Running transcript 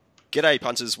G'day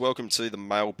punters, welcome to the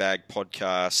Mailbag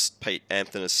Podcast. Pete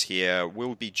Anthonys here.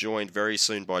 We'll be joined very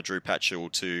soon by Drew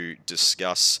Patchell to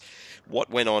discuss what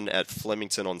went on at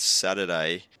Flemington on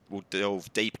Saturday. We'll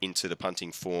delve deep into the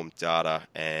punting form data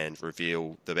and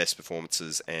reveal the best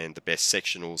performances and the best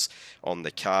sectionals on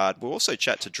the card. We'll also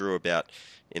chat to Drew about,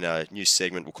 in a new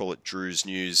segment, we'll call it Drew's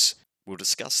News. We'll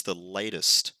discuss the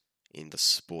latest in the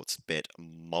sports bet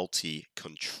multi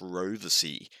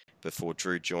controversy before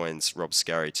Drew joins Rob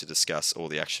Scurry to discuss all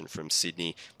the action from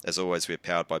Sydney. As always, we're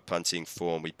powered by punting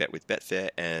form. We bet with Betfair,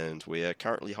 and we are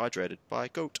currently hydrated by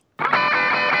Goat.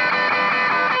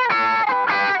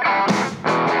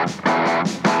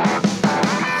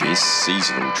 This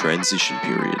seasonal transition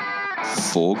period,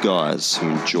 four guys who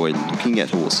enjoy looking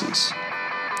at horses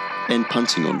and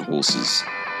punting on horses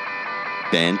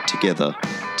band together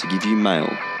to give you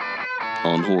mail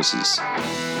on horses,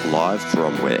 live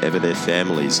from wherever their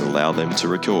families allow them to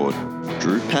record.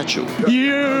 Drew Patchell.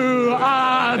 You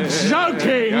are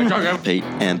joking! Pete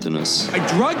Anthonys. I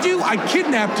drugged you, I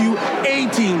kidnapped you,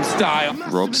 A-Team style.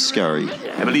 Rob Scurry.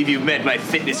 I believe you've met my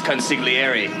fitness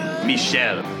consigliere,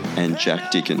 Michelle. And Jack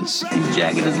Dickens. He's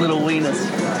jacking his little weenus.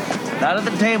 Not at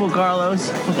the table, Carlos.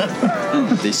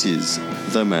 This is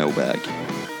The Mailbag.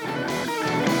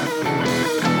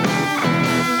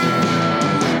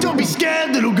 Don't be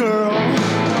scared, little girl.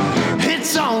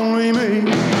 It's only me.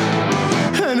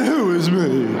 And who is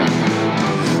me?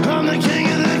 I'm the king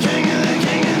of the king of the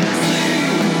king of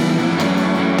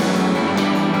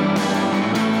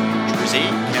the sea. Drizzy,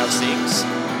 how's things?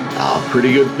 Oh,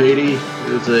 pretty good, Petey.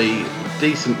 It was a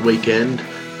decent weekend.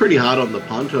 Pretty hard on the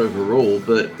punt overall,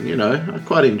 but, you know, I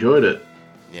quite enjoyed it.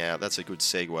 Yeah, that's a good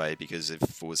segue, because if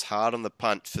it was hard on the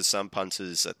punt for some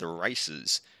punters at the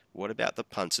races, what about the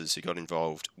punters who got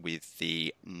involved with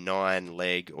the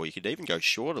 9-leg, or you could even go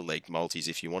shorter leg multis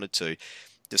if you wanted to?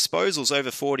 Disposals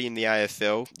over 40 in the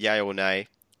AFL, yay or nay?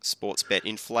 Sports bet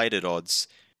inflated odds.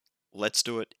 Let's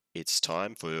do it. It's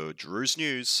time for Drew's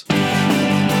News.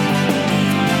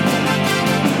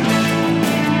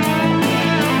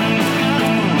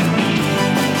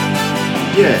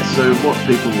 Yeah, so what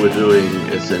people were doing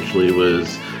essentially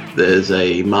was there's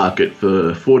a market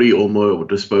for 40 or more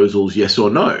disposals, yes or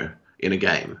no, in a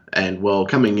game. And while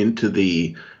coming into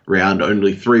the round,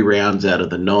 only 3 rounds out of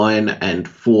the 9 and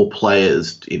 4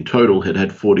 players in total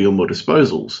had 40 or more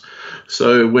disposals.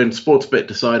 So when Sportsbet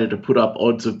decided to put up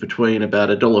odds of between about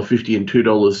 $1.50 and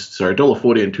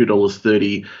 $1.40 and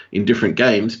 $2.30 in different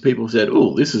games, people said,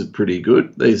 oh, this is pretty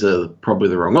good. These are probably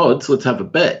the wrong odds. Let's have a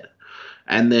bet.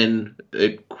 And then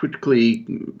it quickly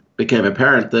became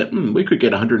apparent that we could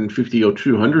get 150 or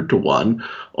 200 to 1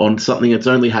 on something that's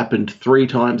only happened 3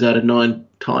 times out of 9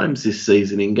 times this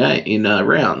season in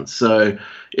rounds. So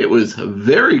it was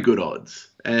very good odds.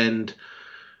 And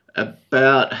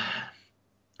about,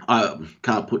 I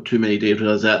can't put too many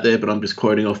details out there, but I'm just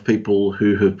quoting off people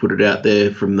who have put it out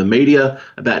there from the media,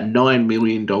 about $9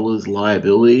 million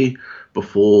liability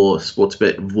before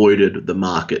Sportsbet voided the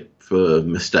market for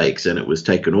mistakes, and it was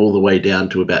taken all the way down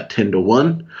to about 10 to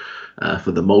 1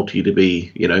 for the multi to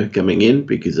be, coming in,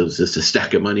 because it was just a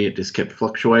stack of money. It just kept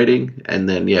fluctuating. And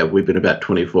then, within about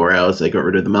 24 hours, they got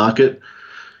rid of the market.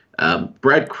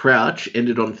 Brad Crouch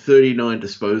ended on 39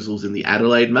 disposals in the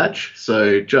Adelaide match,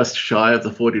 so just shy of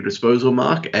the 40 disposal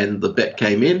mark, and the bet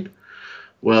came in.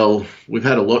 Well, we've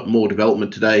had a lot more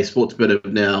development today. Sportsbet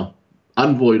have now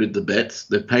unvoided the bets.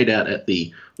 They've paid out at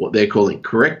the what they're calling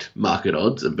correct market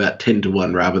odds, about 10 to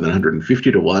 1 rather than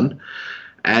 150 to 1.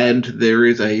 And there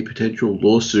is a potential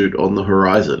lawsuit on the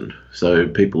horizon. So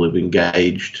people have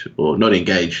engaged, or not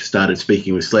engaged, started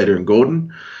speaking with Slater and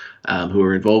Gordon, who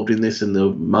are involved in this, and there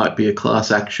might be a class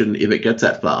action if it gets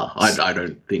that far. I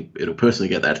don't think it'll personally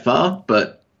get that far,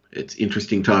 but it's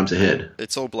interesting times ahead.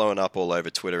 It's all blowing up all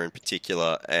over Twitter in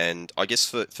particular, and I guess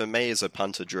for me as a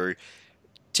punter, Drew,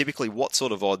 typically, what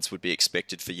sort of odds would be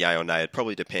expected for yay or nay? It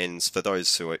probably depends for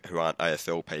those who aren't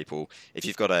AFL people. If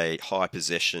you've got a high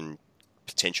possession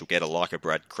potential getter like a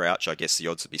Brad Crouch, I guess the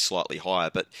odds would be slightly higher.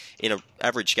 But in an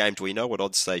average game, do we know what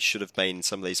odds they should have been in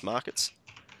some of these markets?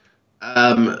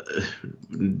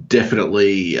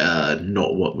 Definitely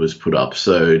not what was put up.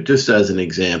 So just as an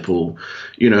example,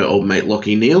 old mate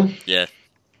Lockie Neal. Yeah.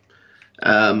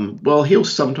 Well, he'll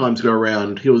sometimes go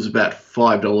around. He was about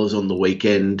 $5 on the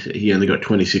weekend. He only got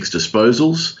 26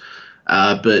 disposals,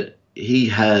 but he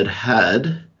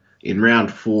had in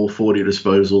round 4 40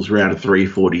 disposals, round 3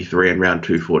 43, and round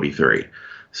 2 43.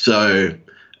 So,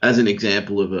 as an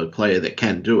example of a player that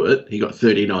can do it, he got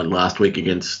 39 last week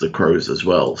against the Crows as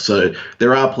well. So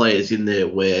there are players in there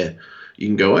where you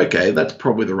can go, okay, that's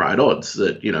probably the right odds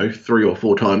that, 3 or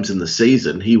 4 times in the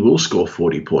season he will score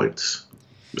 40 points.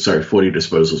 Sorry, 40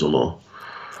 disposals or more.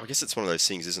 I guess it's one of those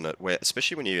things, isn't it, where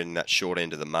especially when you're in that short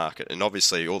end of the market, and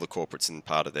obviously all the corporates in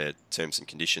part of their terms and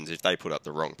conditions, if they put up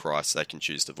the wrong price, they can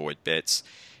choose to void bets.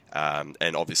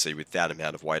 And obviously with that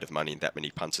amount of weight of money and that many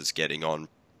punters getting on,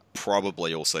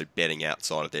 probably also betting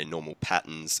outside of their normal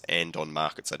patterns and on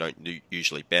markets they don't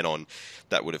usually bet on,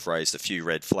 that would have raised a few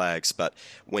red flags. But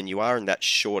when you are in that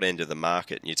short end of the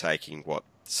market and you're taking, what,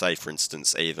 say for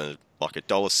instance, even like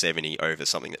 $1.70 over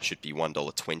something that should be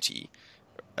 $1.20,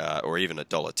 or even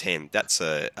 $1.10, that's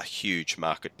a huge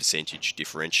market percentage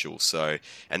differential. So,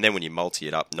 and then when you multi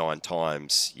it up 9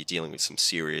 times, you're dealing with some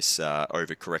serious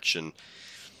overcorrection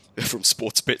from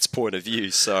Sportsbet's point of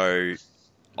view. So,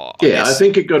 I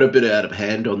think it got a bit out of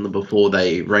hand on them before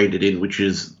they reined it in, which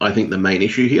is, I think, the main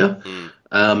issue here.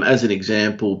 As an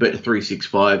example,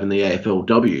 Bet365 in the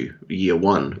AFL-W year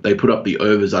 1, they put up the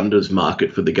overs-unders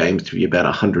market for the games to be about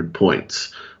 100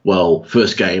 points. Well,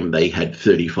 first game they had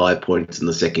 35 points and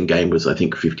the second game was, I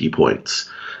think, 50 points.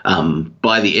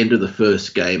 By the end of the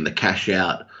first game, the cash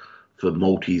out for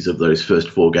multis of those first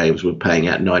 4 games were paying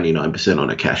out 99% on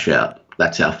a cash out.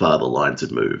 That's how far the lines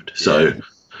had moved. So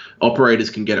operators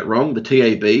can get it wrong. The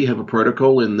TAB have a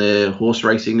protocol in their horse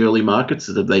racing early markets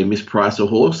that if they misprice a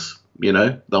horse,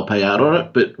 they'll pay out on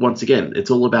it. But once again,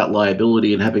 it's all about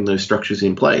liability and having those structures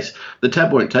in place. The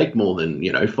tab won't take more than,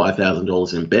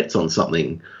 $5,000 in bets on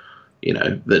something,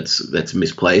 that's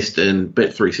misplaced. And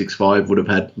Bet365 would have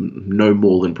had no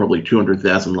more than probably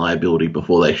 200,000 liability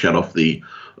before they shut off the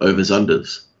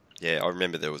overs-unders. Yeah, I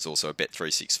remember there was also a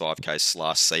Bet365 case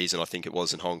last season, I think it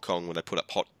was in Hong Kong, when they put up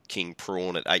Hot King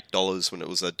Prawn at $8 when it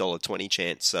was a $1.20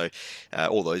 chance. So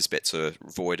all those bets are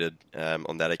voided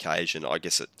on that occasion. I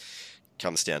guess it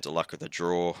comes down to luck of the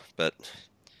draw, but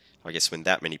I guess when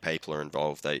that many people are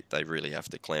involved, they really have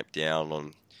to clamp down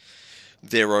on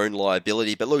their own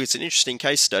liability. But look, it's an interesting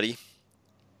case study.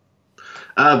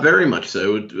 Very much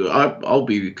so. I'll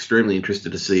be extremely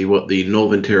interested to see what the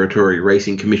Northern Territory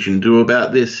Racing Commission do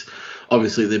about this.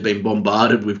 Obviously, they've been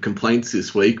bombarded with complaints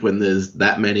this week when there's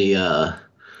that many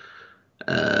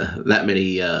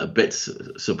bets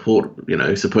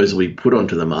supposedly put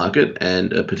onto the market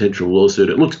and a potential lawsuit.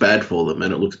 It looks bad for them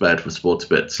and it looks bad for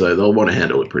Sportsbet, so they'll want to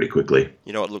handle it pretty quickly.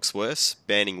 You know what looks worse?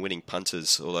 Banning winning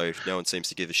punters, although no one seems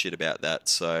to give a shit about that.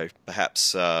 So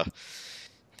perhaps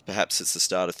it's the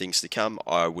start of things to come.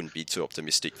 I wouldn't be too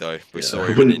optimistic, though.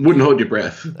 Wouldn't hold your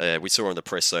breath. We saw on the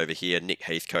press over here, Nick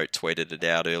Heathcote tweeted it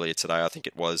out earlier today, I think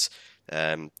it was,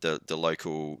 the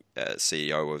local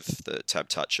CEO of the Tab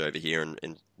Touch over here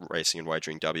in Racing and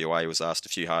Wagering WA was asked a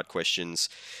few hard questions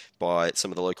by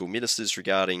some of the local ministers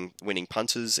regarding winning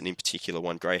punters, and in particular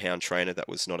one greyhound trainer that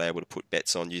was not able to put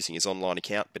bets on using his online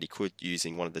account, but he could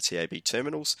using one of the TAB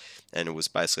terminals. And it was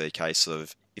basically a case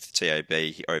of, if the TAB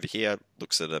over here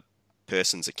looks at a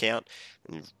person's account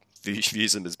and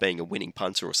views them as being a winning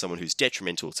punter or someone who's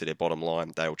detrimental to their bottom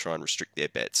line, they'll try and restrict their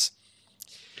bets.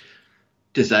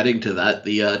 Just adding to that,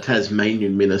 the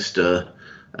Tasmanian minister,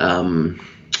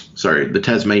 the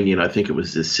Tasmanian, I think it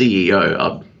was the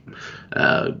CEO,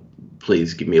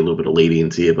 please give me a little bit of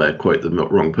leniency if I quote the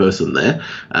wrong person there,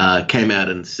 came out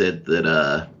and said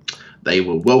that they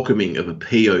were welcoming of a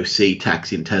POC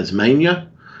tax in Tasmania.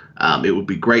 It would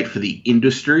be great for the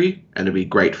industry and it'd be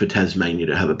great for Tasmania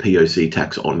to have a POC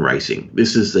tax on racing.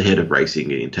 This is the head of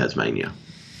racing in Tasmania.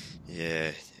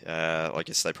 Yeah. I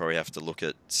guess they probably have to look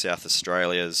at South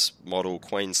Australia's model.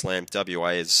 Queensland,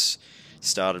 WA has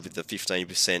started with the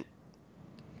 15%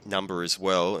 number as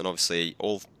well, and obviously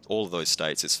all of those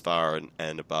states is far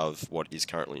and above what is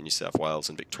currently in New South Wales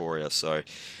and Victoria. So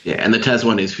yeah, and the Tas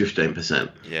one is 15%.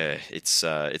 Yeah, it's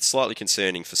slightly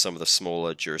concerning for some of the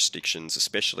smaller jurisdictions,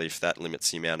 especially if that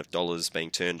limits the amount of dollars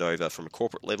being turned over from a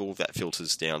corporate level. That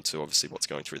filters down to obviously what's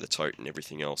going through the tote and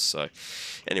everything else. So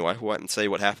anyway, we'll wait and see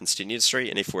what happens to the industry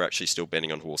and if we're actually still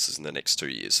betting on horses in the next 2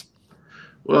 years.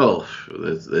 Well,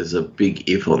 there's a big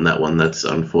if on that one. That's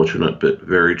unfortunate, but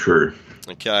very true.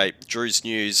 Okay, Drew's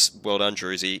news. Well done,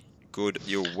 Drewsy. Good.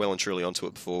 You're well and truly onto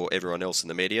it before everyone else in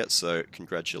the media, so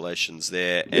congratulations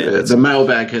there. Yeah, the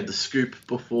mailbag had the scoop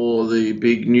before the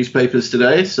big newspapers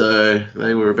today, so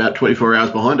they were about 24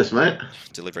 hours behind us, mate.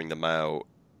 Delivering the mail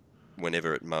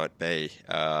whenever it might be.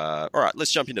 All right,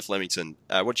 let's jump into Flemington.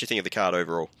 What did you think of the card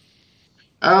overall?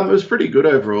 It was pretty good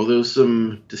overall. There was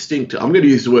some distinct... I'm going to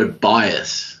use the word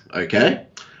bias, okay?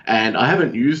 And I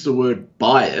haven't used the word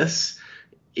bias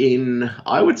in,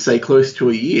 I would say, close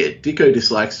to a year. Dicko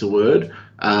dislikes the word.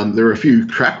 There are a few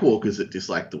track walkers that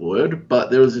dislike the word, but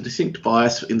there was a distinct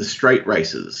bias in the straight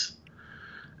races.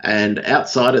 And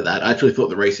outside of that, I actually thought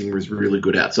the racing was really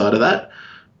good outside of that.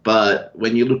 But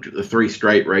when you looked at the 3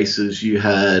 straight races, you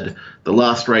had the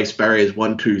last race, barriers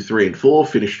 1, 2, 3, and 4,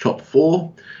 finished top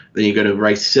 4. Then you go to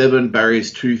race 7,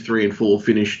 barriers 2, 3, and 4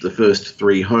 finished the first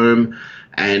 3 home.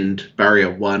 And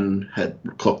barrier 1 had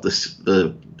clocked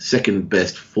the second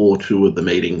best 4-2 of the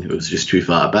meeting. It was just too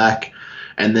far back.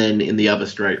 And then in the other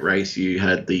straight race, you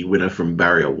had the winner from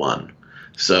barrier 1.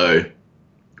 So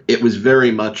it was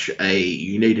very much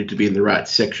you needed to be in the right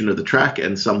section of the track,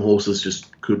 and some horses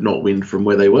just could not win from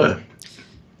where they were.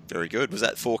 Very good. Was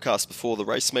that forecast before the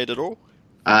race meet at all?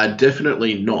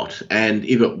 Definitely not. And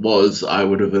if it was, I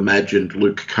would have imagined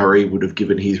Luke Curry would have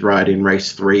given his ride in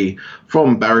race 3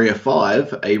 from barrier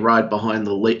 5, a ride behind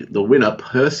the winner,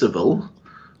 Percival,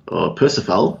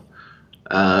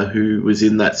 who was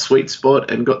in that sweet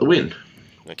spot and got the win.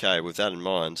 Okay, with that in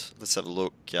mind, let's have a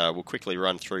look. We'll quickly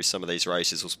run through some of these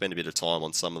races. We'll spend a bit of time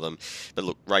on some of them. But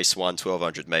look, race 1,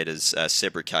 1,200 metres.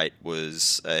 Sebricate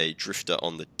was a drifter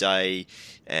on the day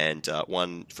and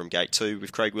won from gate 2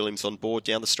 with Craig Williams on board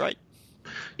down the straight.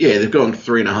 Yeah, they've gone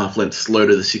 3.5 lengths slow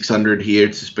to the 600 here.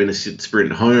 It's just been a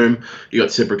sprint home. You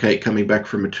got Sebricate coming back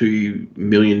from a $2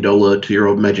 million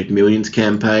 2-year-old Magic Millions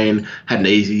campaign. Had an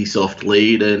easy, soft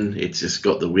lead, and it's just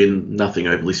got the win. Nothing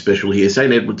overly special here.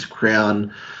 St. Edward's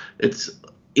Crown, it's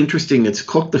interesting. It's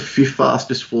clocked the 5th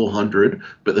fastest 400,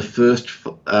 but the first,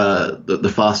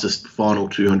 the fastest final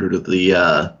 200 of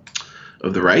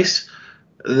the race.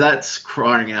 That's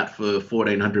crying out for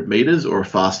 1,400 metres or a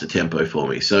faster tempo for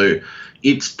me. So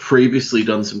it's previously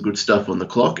done some good stuff on the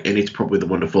clock, and it's probably the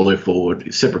one to follow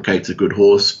forward. Sebricate's a good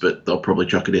horse, but they'll probably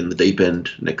chuck it in the deep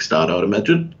end next start, I'd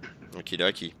imagine. Okie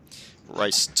dokie.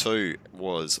 Race 2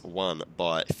 was won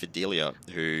by Fidelia,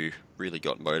 who really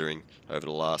got motoring over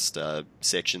the last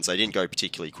sections. They didn't go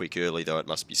particularly quick early, though, it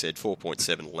must be said.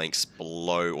 4.7 lengths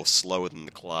below or slower than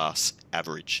the class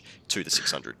average to the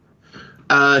 600.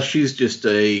 She's just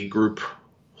a group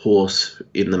horse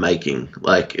in the making.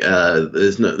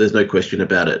 There's no question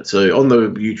about it. So on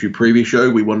the YouTube preview show,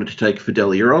 we wanted to take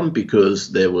Fidelia on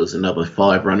because there was another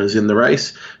 5 runners in the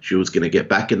race. She was going to get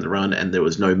back in the run, and there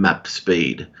was no mapped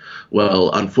speed.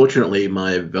 Well, unfortunately,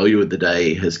 my value of the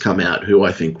day has come out, who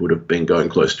I think would have been going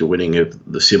close to winning if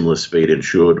the similar speed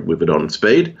ensured with it on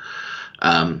speed.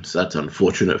 So that's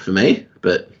unfortunate for me,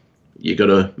 but you got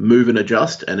to move and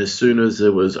adjust. And as soon as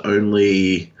there was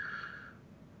only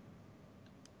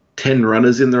 10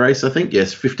 runners in the race, I think,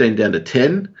 yes, 15 down to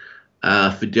 10,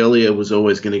 Fidelia was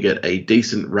always going to get a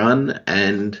decent run,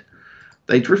 and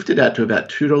they drifted out to about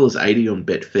 $2.80 on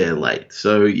Betfair late.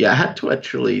 So, yeah, I had to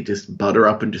actually just butter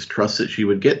up and just trust that she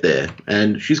would get there.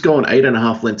 And she's gone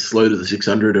 8.5 lengths slow to the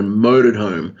 600 and motored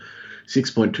home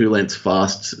 6.2 lengths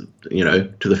fast,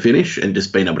 to the finish, and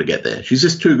just been able to get there. She's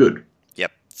just too good.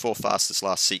 Yep, 4th fastest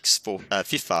last 6,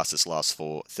 5th fastest last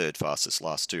 4, 3rd fastest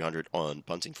last 200 on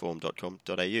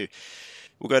puntingform.com.au.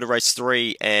 We'll go to race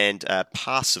 3 and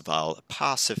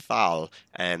Parsifal,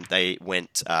 and they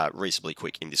went reasonably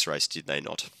quick in this race, did they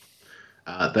not?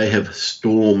 They have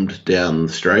stormed down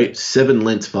the straight, 7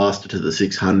 lengths faster to the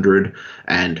 600,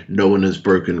 and no one has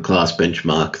broken class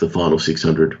benchmark the final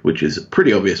 600, which is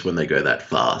pretty obvious when they go that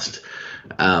fast.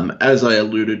 As I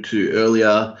alluded to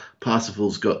earlier,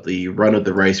 Parsifal's got the run of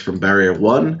the race from barrier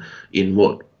 1 in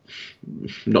what,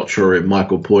 not sure if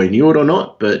Michael Poy knew it or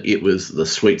not, but it was the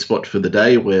sweet spot for the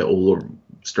day where all the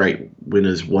straight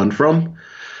winners won from.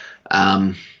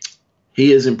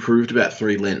 He has improved about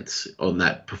 3 lengths on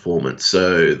that performance.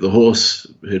 So the horse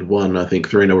had won, I think,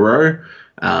 3 in a row,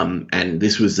 and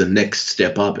this was the next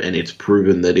step up, and it's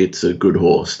proven that it's a good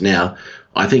horse. Now,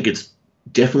 I think it's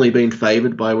definitely been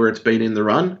favoured by where it's been in the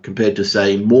run compared to,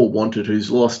 say, More Wanted, who's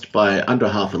lost by under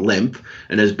half a length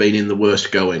and has been in the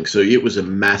worst going. So it was a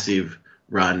massive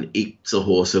run. It's a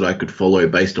horse that I could follow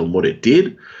based on what it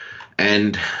did.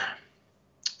 And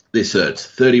this hurts.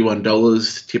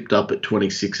 $31, tipped up at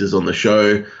 26s on the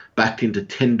show, backed into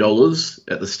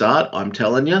 $10 at the start, I'm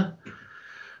telling you.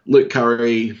 Luke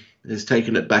Curry has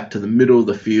taken it back to the middle of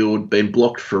the field, been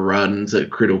blocked for runs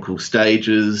at critical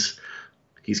stages.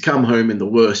 He's come home in the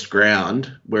worst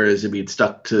ground, whereas if he'd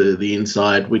stuck to the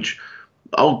inside, which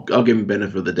I'll give him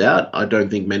benefit of the doubt. I don't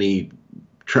think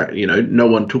no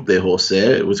one took their horse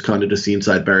there. It was kind of just the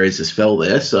inside barriers just fell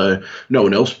there, so no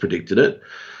one else predicted it.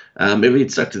 If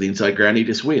he'd stuck to the inside ground, he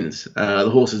just wins. The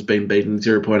horse has been beaten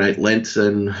 0.8 lengths,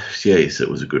 and yes, it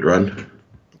was a good run.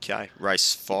 Okay,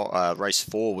 race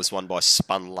 4 was won by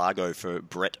Spun Largo for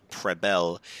Brett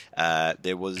Prebel.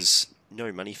 There was no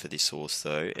money for this horse,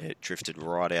 though. It drifted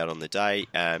right out on the day.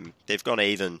 They've gone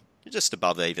even, just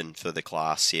above even for the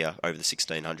class here, over the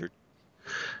 1,600.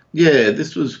 Yeah,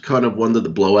 this was kind of one of the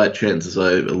blowout chances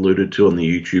I alluded to on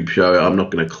the YouTube show. I'm not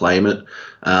going to claim it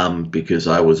because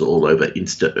I was all over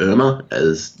Insta Irma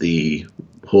as the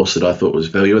horse that I thought was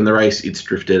value in the race. It's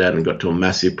drifted out and got to a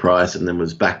massive price and then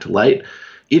was back to late.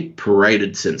 It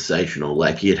paraded sensational.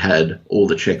 Like, it had all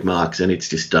the check marks and it's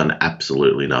just done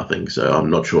absolutely nothing. So I'm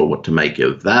not sure what to make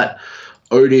of that.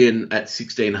 Odeon at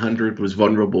 1600 was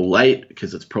vulnerable late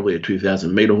because it's probably a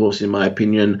 2,000 metre horse in my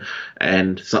opinion,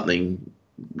 and something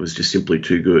was just simply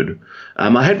too good.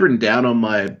 I had written down on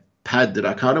my pad that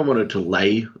I kind of wanted to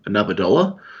lay another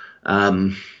dollar,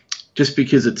 just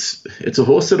because it's a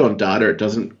horse that on data it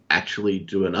doesn't actually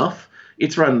do enough.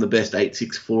 It's run the best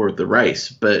 8.64 of the race,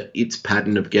 but its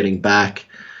pattern of getting back,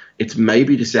 it's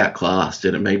maybe just outclassed,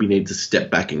 and it maybe needs a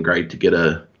step back in grade to get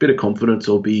a bit of confidence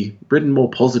or be ridden more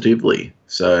positively.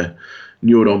 So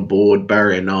knew it on board,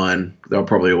 barrier 9. They're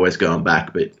probably always going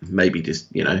back, but maybe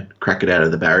just, crack it out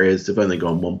of the barriers. They've only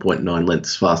gone 1.9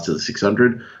 lengths faster than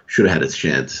 600. Should have had its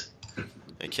chance.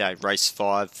 Okay, race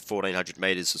 5, 1,400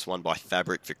 metres was won by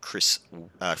Fabric for Chris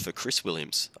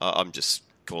Williams. I'm just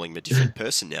calling him a different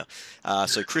person now.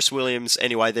 So Chris Williams,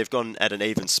 anyway, they've gone at an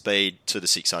even speed to the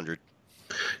 600.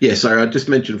 Yeah, so I just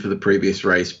mentioned for the previous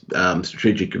race,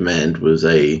 Strategic Command was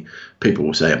people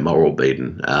will say a moral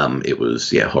beaten. It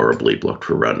was, horribly blocked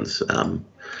for runs.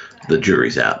 The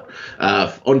jury's out.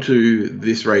 Onto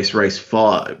this race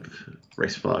 5.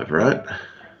 Race 5, right?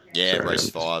 Yeah, Sorry, race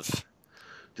 5.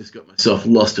 Just got myself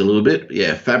lost a little bit.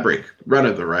 Yeah, Fabric, run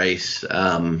of the race.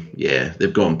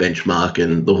 They've gone benchmark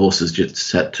and the horses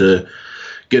just had to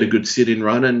get a good sit-in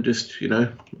run and just,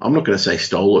 I'm not going to say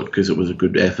stole it because it was a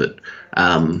good effort,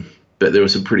 but there were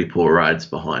some pretty poor rides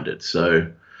behind it. So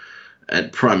a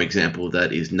prime example of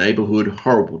that is Neighbourhood,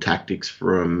 horrible tactics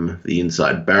from the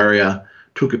inside barrier,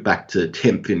 took it back to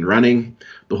 10th in running.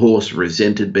 The horse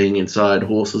resented being inside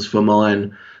horses for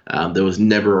mine. There was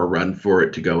never a run for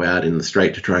it to go out in the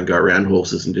straight to try and go around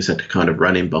horses and just had to kind of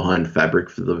run in behind Fabric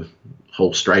for the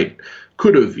whole straight.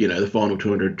 Could have, the final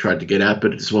 200 tried to get out,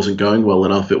 but it just wasn't going well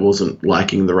enough. It wasn't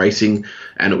liking the racing,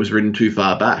 and it was ridden too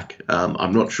far back.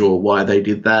 I'm not sure why they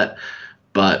did that,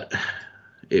 but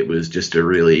it was just a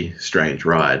really strange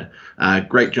ride.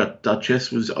 Great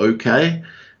Duchess was okay.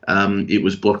 It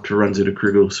was blocked for runs at a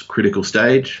critical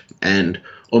stage, and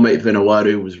Ormate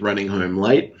Vanuatu was running home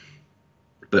late,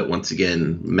 but once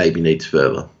again, maybe needs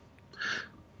further.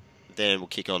 Then we'll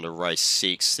kick on to race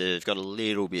 6. They've got a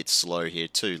little bit slow here,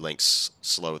 2 lengths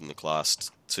slower than the class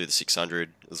to the 600.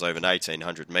 It was over an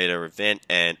 1,800 metre event,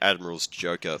 and Admiral's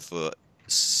Joker for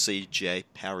CJ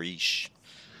Parrish.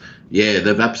 Yeah,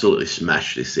 they've absolutely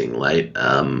smashed this thing late.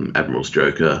 Admiral's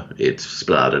Joker, it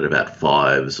started about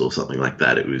 5s or something like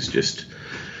that. It was just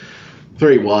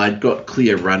 3 wide, got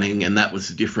clear running, and that was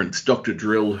the difference. Dr.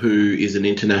 Drill, who is an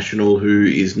international who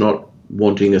is not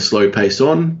wanting a slow pace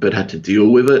on, but had to deal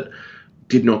with it,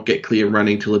 did not get clear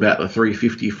running till about the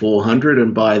 350, 400,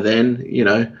 and by then,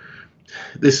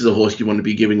 this is a horse you want to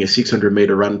be giving a 600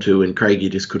 metre run to, and Craigie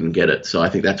just couldn't get it. So I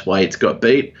think that's why it's got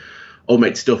beat. Old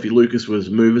mate Stealthy Lucas was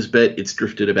mover's bet. It's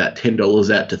drifted about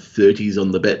 $10 out to 30s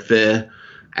on the Betfair,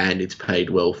 and it's paid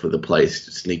well for the place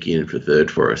to sneak in for third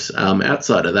for us.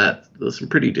 Outside of that, there's some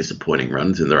pretty disappointing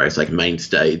runs in the race, like Main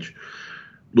Stage.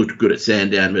 Looked good at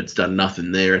Sandown, but it's done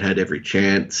nothing there. It had every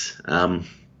chance.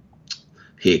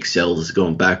 He excels, has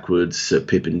gone backwards.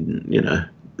 Pippin,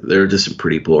 there are just some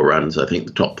pretty poor runs. I think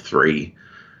the top 3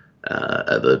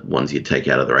 are the ones you'd take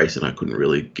out of the race, and I couldn't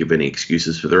really give any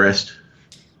excuses for the rest.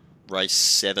 Race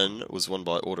 7 was won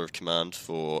by order of command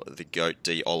for the GOAT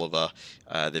D. Oliver.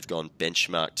 They've gone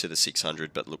benchmark to the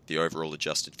 600, but look, the overall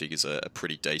adjusted figures are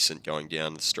pretty decent going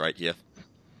down the straight here.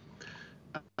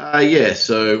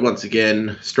 So once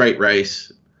again, straight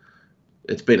race.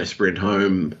 It's been a sprint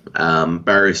home.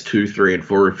 Barriers 2, 3, and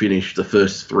 4 have finished the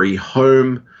first 3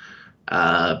 home.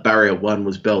 Barrier 1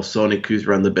 was Bell Sonic, who's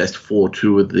run the best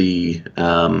 4-2 of the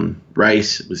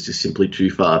race. It was just simply too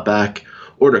far back.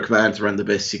 Order of Command's run the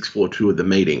best 6-4-2 of the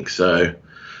meeting. So,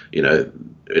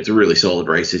 it's a really solid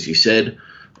race, as you said.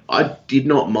 I did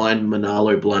not mind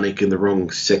Manalo Blahnik in the wrong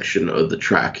section of the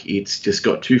track. It's just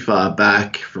got too far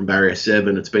back from barrier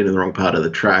 7. It's been in the wrong part of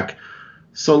the track.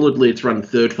 Solidly, it's run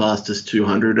 3rd fastest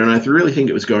 200, and I really think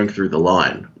it was going through the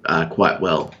line quite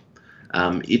well.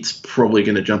 It's probably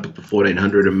going to jump up to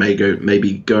 1,400 and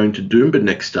maybe going to Doomba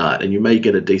next start, and you may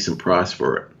get a decent price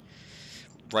for it.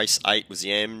 Race 8 was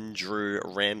the Andrew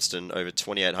Ramsden over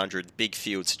 2,800. Big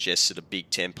field suggested a big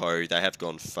tempo. They have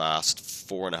gone fast,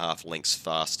 4.5 lengths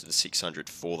fast to the 600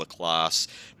 for the class.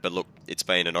 But look, it's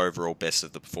been an overall best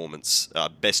of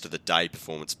the day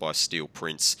performance by Steel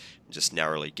Prince, just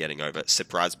narrowly getting over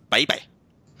Surprise Baby.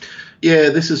 Yeah,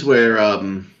 this is where,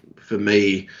 for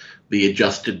me, the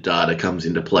adjusted data comes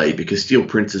into play because Steel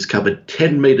Prince has covered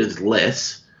 10 metres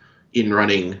less in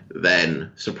running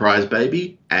than Surprise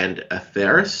Baby and a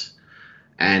Ferris,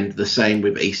 and the same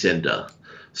with Eastender.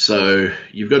 So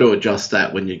you've got to adjust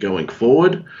that when you're going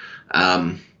forward.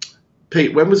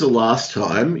 Pete, when was the last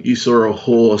time you saw a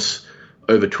horse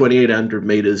over 2,800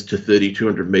 metres to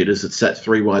 3,200 metres that sat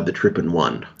 3 wide the trip and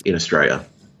won in Australia?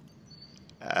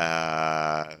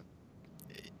 I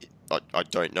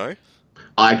don't know.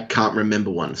 I can't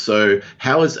remember one. So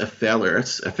how has a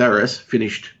Ferris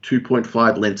finished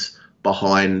 2.5 lengths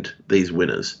behind these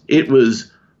winners? It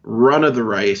was run of the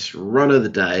race, run of the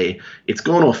day. It's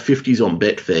gone off 50s on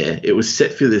Betfair. It was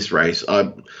set for this race.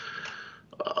 I'm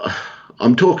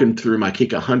talking through my kick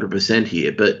 100%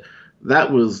 here, but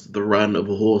that was the run of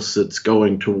a horse that's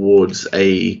going towards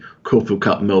a Caulfield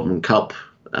Cup, Melbourne Cup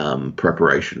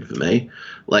preparation for me.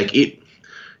 Like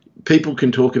people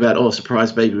can talk about,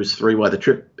 Surprise Baby was 3 wide the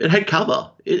trip. It had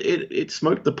cover. It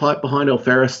smoked the pipe behind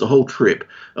Alferis the whole trip.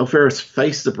 Alferis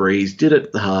faced the breeze, did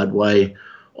it the hard way,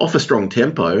 off a strong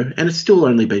tempo, and it's still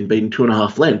only been beaten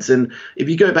 2.5 lengths. And if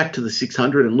you go back to the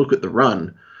 600 and look at the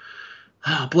run,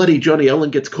 bloody Johnny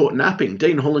Allen gets caught napping.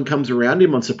 Dean Holland comes around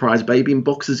him on Surprise Baby and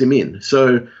boxes him in.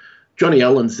 So Johnny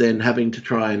Allen's then having to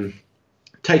try and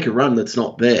take a run that's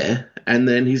not there, and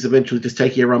then he's eventually just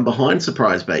taking a run behind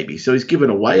Surprise Baby. So he's given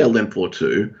away a length or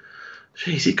two.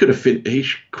 Jeez, he could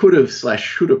have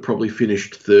should have probably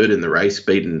finished third in the race,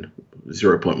 beaten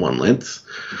 0.1 lengths,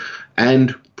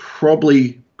 and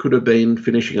probably could have been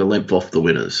finishing a length off the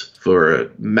winners for a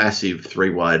massive 3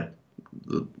 wide,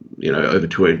 over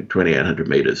 2,800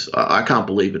 metres. I can't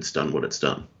believe it's done what it's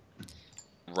done.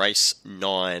 Race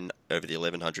 9 over the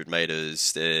 1,100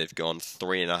 metres. They've gone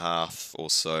 3.5 or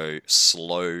so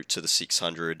slow to the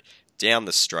 600 down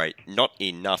the straight. Not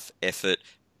enough effort.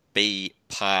 B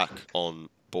Park on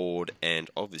board, and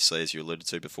obviously, as you alluded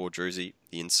to before, Druzy,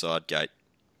 the inside gate.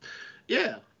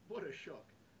 Yeah, what a shock.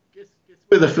 Guess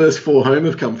where the first 4 home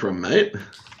have come from, mate.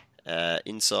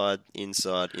 Inside.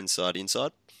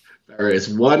 Barriers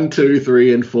 1, 2,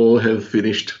 3, and 4 have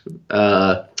finished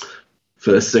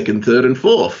first, second, third, and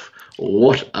fourth.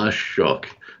 What a shock.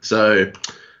 So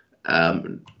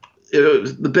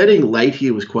the betting late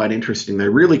here was quite interesting. They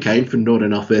really came for not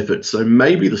enough effort. So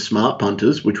maybe the smart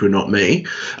punters, which were not me,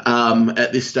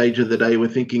 at this stage of the day were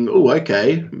thinking,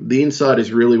 okay, the inside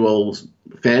is really well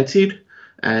fancied,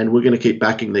 and we're going to keep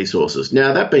backing these horses.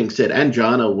 Now, that being said,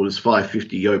 Anjana was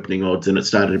 550 opening odds, and it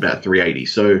started about 380.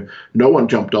 So no one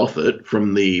jumped off it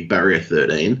from the barrier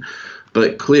 13.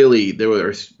 But clearly there were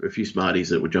a few smarties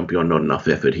that were jumping on not enough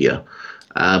effort here.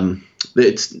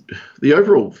 The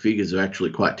overall figures are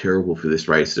actually quite terrible for this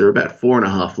race. They're about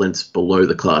 4.5 lengths below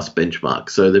the class benchmark.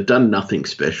 So they've done nothing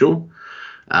special.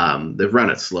 They've run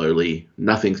it slowly.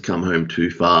 Nothing's come home too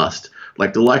fast.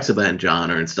 Like the likes of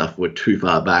Anjana and stuff were too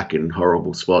far back in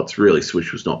horrible spots. Really,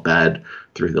 Swish was not bad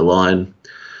through the line.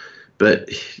 But,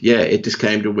 yeah, it just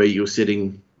came to where you're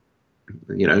sitting,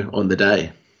 on the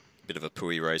day. Bit of a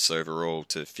pooey race overall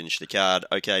to finish the card.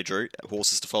 Okay, Drew,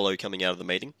 horses to follow coming out of the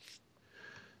meeting?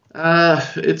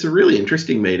 It's a really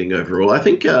interesting meeting overall. I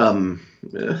think the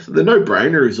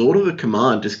no-brainer is Order the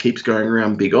Command just keeps going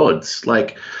around big odds.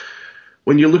 Like,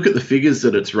 when you look at the figures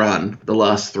that it's run, the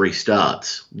last 3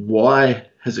 starts, why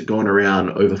has it gone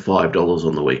around over $5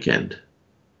 on the weekend?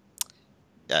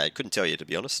 I couldn't tell you, to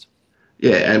be honest.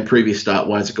 Yeah, and previous start,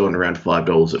 why has it gone around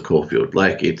 $5 at Caulfield?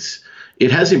 Like, it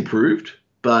has improved,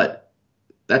 but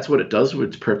that's what it does with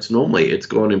its preps normally. It's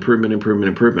gone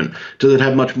improvement. Does it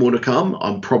have much more to come?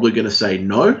 I'm probably going to say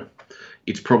no.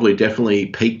 It's probably definitely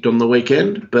peaked on the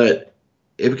weekend, but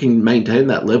if it can maintain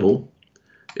that level,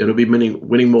 it'll be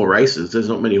winning more races. There's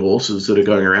not many horses that are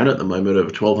going around at the moment over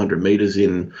 1,200 metres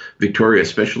in Victoria,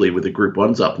 especially with the Group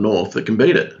 1s up north, that can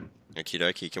beat it. Okie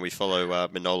dokie. Can we follow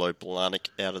Manolo Blahnik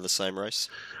out of the same race?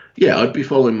 Yeah, I'd be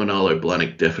following Manolo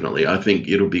Blahnik, definitely. I think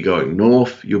it'll be going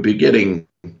north. You'll be getting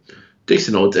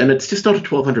decent odds, and it's just not a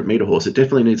 1,200 metre horse. It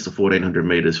definitely needs the 1,400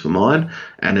 metres for mine,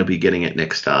 and he'll be getting it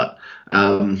next start.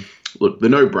 Look, the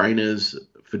no-brainers,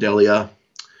 Fidelia,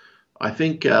 I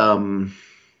think in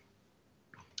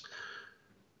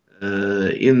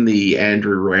the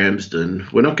Andrew Ramsden,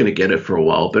 we're not going to get it for a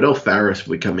while, but Alfaris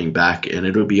will be coming back, and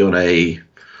it'll be on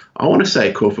I want to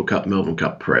say Caulfield Cup, Melbourne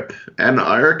Cup prep. And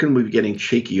I reckon we'll be getting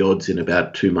cheeky odds in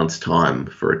about 2 months' time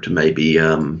for it to maybe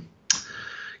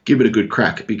give it a good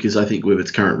crack, because I think with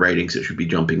its current ratings, it should be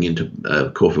jumping into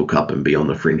Caulfield Cup and be on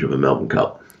the fringe of a Melbourne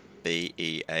Cup.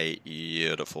 BEA,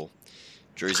 beautiful.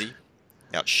 Druzy,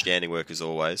 outstanding work as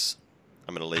always.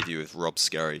 I'm going to leave you with Rob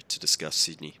Scurry to discuss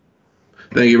Sydney.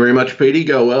 Thank you very much, Petey.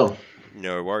 Go well.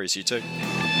 No worries, you too.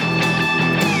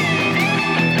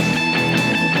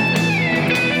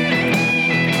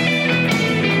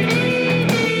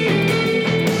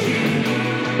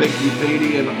 Thank you,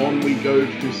 Petey, and on we go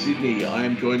to Sydney. I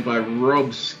am joined by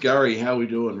Rob Scurry. How are we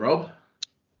doing, Rob?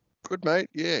 Good, mate.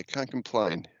 Yeah, can't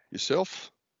complain.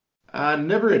 Yourself?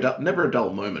 Never a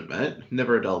dull moment, mate.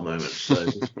 Never a dull moment. So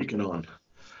just kicking on.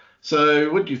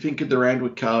 So, what do you think of the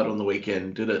Randwick card on the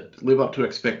weekend? Did it live up to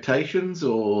expectations,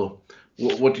 or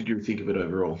what did you think of it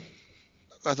overall?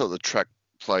 I thought the track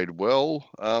played well.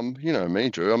 You know me,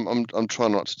 Drew. I'm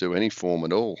trying not to do any form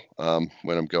at all.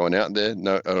 When I'm going out there,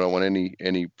 no, I don't want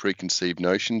any preconceived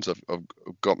notions. I've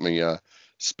got me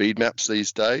speed maps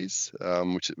these days,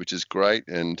 which is great,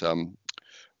 and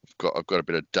I've got a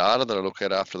bit of data that I look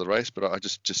at after the race. But I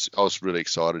was really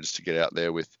excited just to get out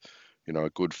there with, you know,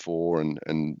 a good four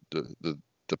and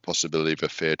the possibility of a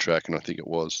fair track, and I think it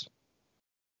was.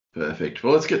 Perfect.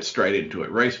 Well, let's get straight into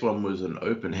it. Race 1 was an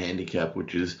open handicap,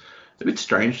 which is a bit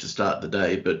strange to start the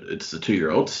day, but it's the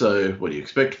 2-year-old. So what do you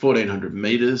expect? 1,400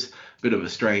 metres, bit of a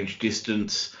strange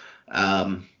distance.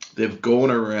 They've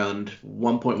gone around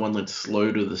 1.1 lengths slow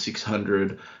to the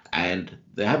 600, and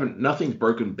nothing's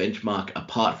broken benchmark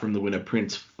apart from the winner,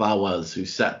 Prince Fawaz, who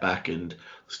sat back and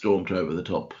stormed over the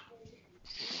top.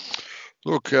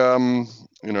 Look, you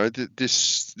know,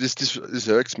 this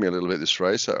irks me a little bit, this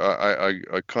race.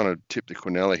 I kind of tipped the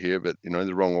Quinella here, but, you know,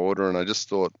 the wrong order, and I just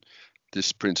thought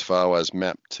this Prince Fawaz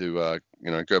map to,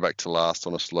 you know, go back to last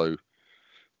on a slow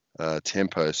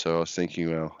tempo. So I was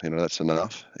thinking, well, you know, that's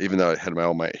enough, even though it had my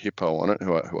old mate Hippo on it,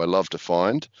 who I love to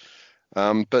find.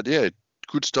 But, yeah,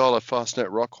 good style of fast net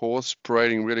rock horse,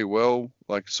 parading really well,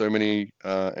 like so many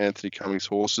Anthony Cummings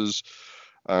horses.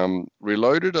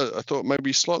 Reloaded, I thought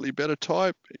maybe slightly better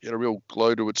type. He had a real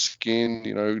glow to its skin,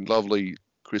 you know, lovely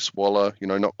Chris Waller, you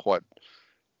know, not quite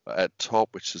at top,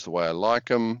 which is the way I like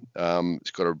him.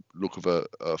 It's got a look of a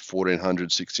 1,400,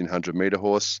 1,600 meter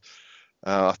horse.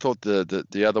 I thought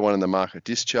the other one in the market,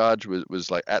 Discharge,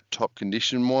 was like at top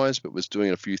condition wise, but was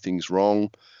doing a few things wrong.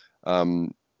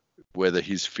 Whether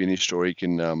he's finished or he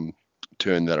can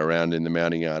turn that around in the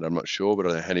mounting yard, I'm not sure, but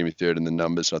I had him third in the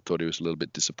numbers. I thought he was a little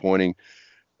bit disappointing.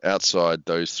 Outside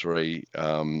those three,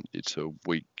 it's a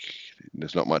week.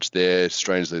 There's not much there.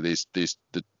 Strangely,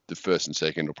 the first and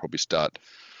second will probably start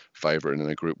favourite in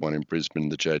a Group 1 in Brisbane,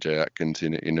 the JJ Atkins,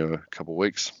 in a couple of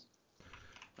weeks.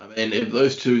 I mean, if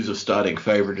those twos are starting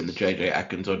favourite in the JJ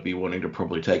Atkins, I'd be wanting to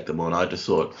probably take them on. I just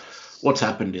thought what's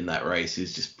happened in that race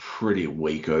is just pretty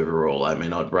weak overall. I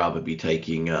mean, I'd rather be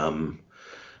taking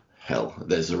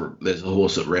there's a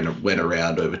horse that went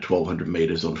around over 1,200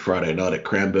 metres on Friday night at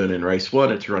Cranbourne in race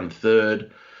 1. It's run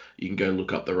third. You can go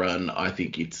look up the run. I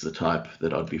think it's the type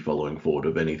that I'd be following forward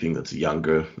of anything that's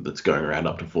younger, that's going around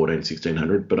up to 1,400,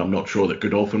 1,600. But I'm not sure that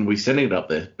Godolphin will be sending it up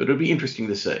there. But it'll be interesting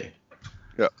to see.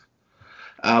 Yeah.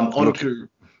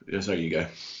 Sorry, you go.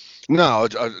 No,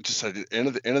 I just say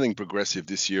anything progressive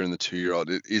this year in the 2-year-old.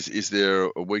 Is there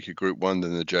a weaker Group 1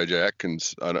 than the JJ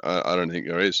Atkins? I don't think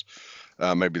there is.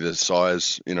 Maybe the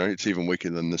size, you know, it's even weaker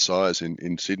than the size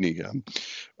in Sydney.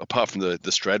 Apart from the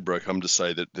Stradbroke, I'm to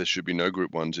say that there should be no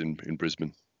Group 1s in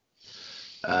Brisbane.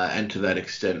 And to that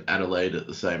extent, Adelaide at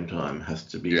the same time has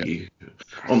to be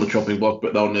on the chopping block,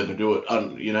 but they'll never do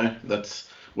it. You know, that's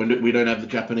when we don't have the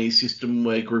Japanese system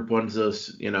where Group 1s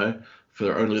are, you know,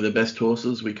 for only the best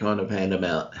horses, we kind of hand them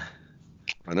out.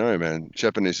 I know, man.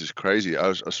 Japanese is crazy. I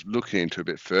was looking into a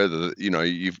bit further. You know,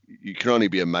 you can only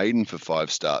be a maiden for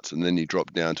 5 starts, and then you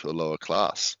drop down to a lower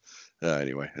class.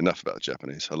 Anyway, enough about the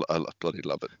Japanese. I bloody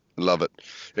love it. I love it.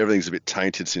 Everything's a bit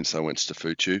tainted since I went to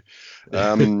Fuchu.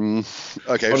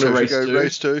 Okay, so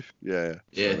race 2. Yeah.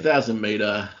 1,000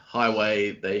 metre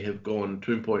highway. They have gone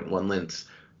 2.1 lengths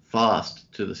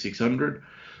fast to the 600.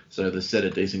 So they set a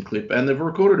decent clip, and they've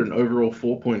recorded an overall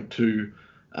 4.2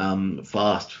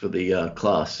 fast for the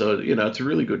class. So, you know, it's a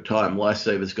really good time.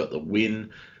 Lifesaver's got the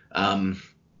win.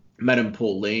 Madame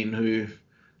Pauline, who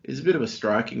is a bit of a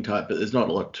striking type, but there's not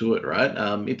a lot to it, right?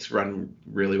 It's run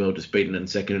really well, just beaten in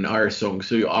second. And Iris Song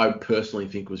Su, I personally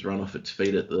think was run off its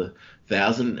feet at the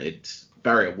 1,000. It's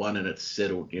barrier 1 and it's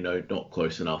settled, you know, not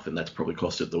close enough, and that's probably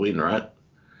cost it the win, right?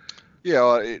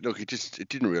 Yeah, it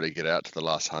didn't really get out to the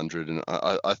last 100, and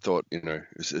I thought, you know,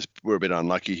 we're a bit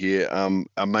unlucky here.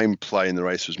 Our main play in the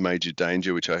race was Major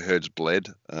Danger, which I heard's bled,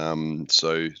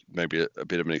 so maybe a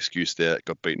bit of an excuse there. It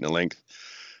got beaten a length.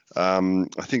 I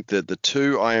think that the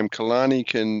 2, I Am Kalani,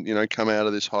 can, you know, come out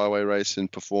of this highway race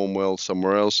and perform well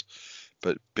somewhere else,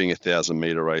 but being a 1,000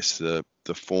 metre race, the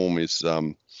form is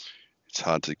it's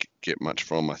hard to get much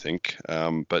from, I think.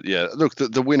 But yeah, look,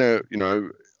 the winner, you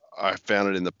know, I found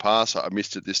it in the past. I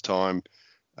missed it this time.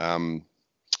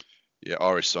 Yeah,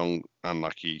 Irish Song,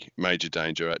 unlucky, major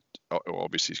danger.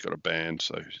 Obviously, he's got a band,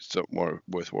 so it's not more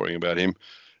worth worrying about him.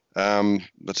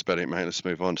 That's about it, mate. Let's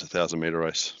move on to 1,000-metre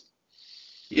race.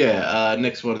 Yeah,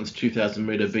 next one is 2,000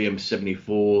 metre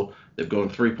BM74. They've gone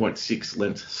 3.6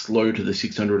 lengths slow to the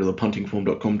 600 of the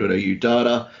puntingform.com.au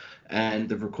data, and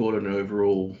they've recorded an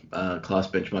overall class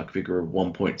benchmark figure of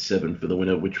 1.7 for the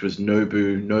winner, which was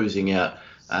Nobu nosing out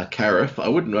Cariff. I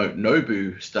would note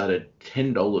Nobu started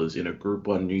 $10 in a Group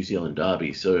 1 New Zealand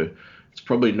derby, so it's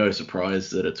probably no surprise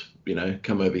that it's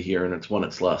come over here and it's won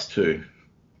its last two.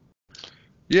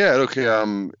 Yeah, look,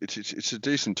 it's a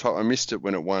decent top. I missed it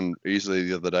when it won easily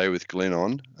the other day with Glenn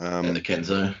on. And the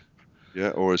Kenzo. Yeah,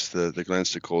 or as the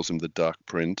Glenster calls him, the Dark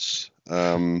Prince.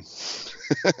 But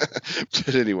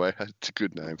anyway, it's a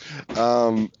good name.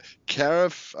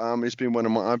 Cariff has been one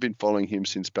of my. I've been following him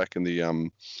since back in the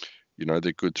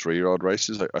the good 3-year-old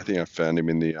races. I think I found him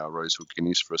in the Rosehill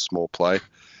Guineas for a small play,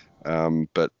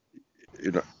 but.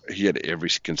 He had every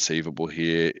conceivable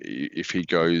here. If he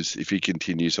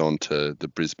continues on to the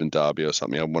Brisbane Derby or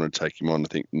something, I want to take him on. I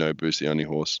think Nobu's the only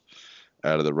horse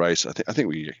out of the race. I think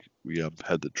we have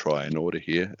had the try in order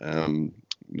here,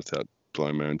 without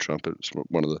blowing my own trumpet. It's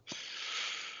one of the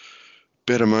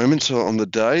better moments on the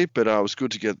day, but it was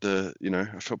good to get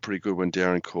I felt pretty good when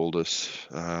Darren called us.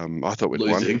 I thought we'd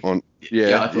won. I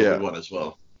thought we'd won as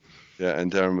well. Yeah,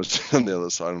 and Darren was on the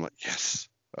other side. I'm like, yes.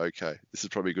 Okay, this is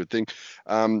probably a good thing.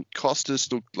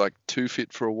 Costas looked like too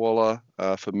fit for a Waller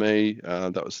for me.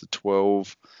 That was the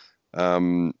 12. I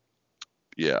don't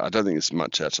think there's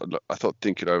much outside. I thought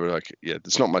think it over.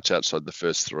 There's not much outside the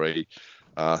first three.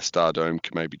 Stardome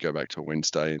can maybe go back to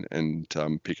Wednesday and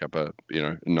pick up a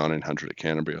 1900 at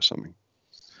Canterbury or something.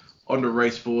 On to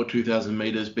race 4, 2,000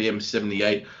 metres,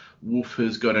 BM78. Wolf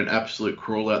has got an absolute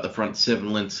crawl out the front,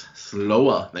 7 lengths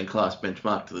slower than class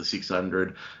benchmark to the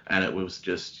 600, and it was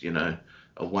just, a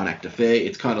one-act affair.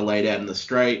 It's kind of laid out in the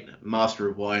straight. Master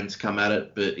of Wines come at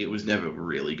it, but it was never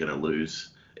really going to lose,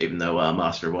 even though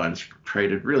Master of Wines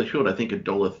traded really short. I think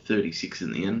 $1.36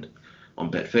 in the end on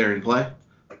Betfair in play.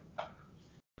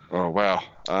 Oh, wow.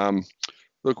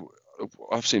 Look,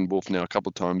 I've seen Wolf now a couple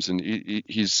of times, and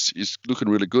he's looking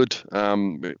really good.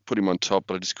 Put him on top,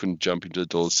 but I just couldn't jump into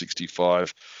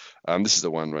 $1.65. This is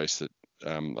the one race that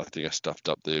I think I stuffed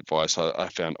up the advice. I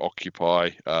found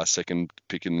Occupy second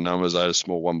picking the numbers. I had a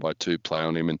small 1x2 play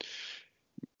on him, and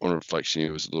on reflection, he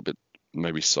was a little bit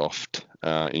maybe soft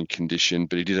in condition,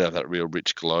 but he did have that real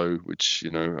rich glow, which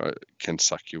can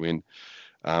suck you in.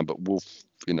 But Wolf,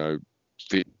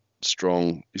 fit,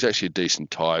 strong. He's actually a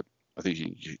decent type. I think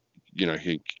he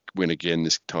win again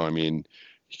this time in.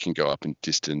 He can go up in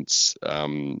distance,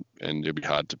 and it'll be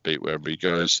hard to beat wherever he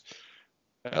goes.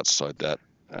 Outside that,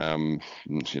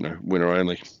 winner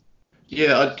only.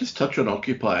 Yeah, I'd just touch on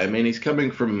Occupy. I mean, he's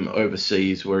coming from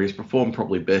overseas where he's performed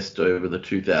probably best over the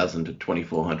 2,000 to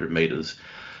 2,400 metres.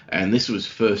 And this was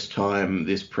first time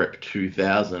this prep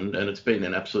 2,000, and it's been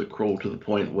an absolute crawl to the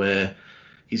point where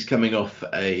he's coming off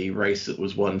a race that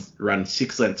was run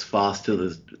 6 lengths faster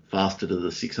to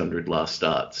the 600 last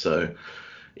start. So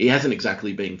he hasn't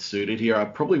exactly been suited here. I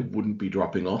probably wouldn't be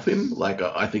dropping off him.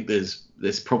 I think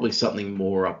there's probably something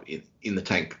more up in the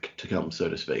tank to come, so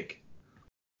to speak.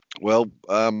 Well,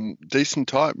 decent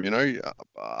type,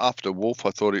 After Wolf,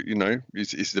 I thought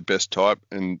is the best type,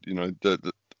 and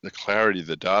the clarity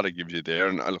the data gives you there.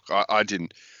 And look, I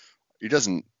didn't. He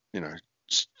doesn't.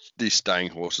 These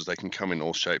staying horses, they can come in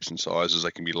all shapes and sizes.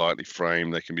 They can be lightly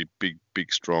framed. They can be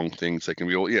big, strong things. They can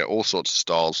be all sorts of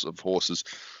styles of horses.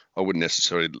 I wouldn't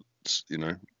necessarily,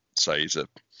 say he's a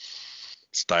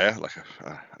stayer.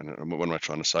 I don't know, what am I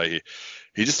trying to say here?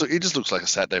 He just looks like a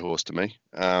Saturday horse to me.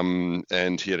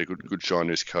 And he had a good shine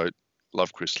to his coat.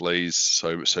 Love Chris Lees,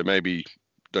 so maybe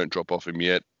don't drop off him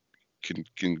yet. Can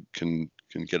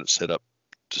get it set up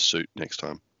to suit next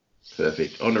time.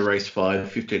 Perfect. On to race 5,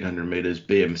 1,500 metres,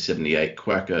 BM78.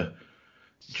 Quacker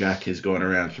Jack has gone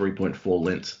around 3.4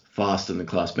 lengths faster than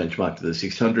class benchmark to the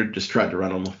 600. Just tried to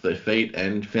run them off their feet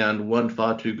and found one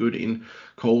far too good in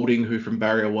Colding, who from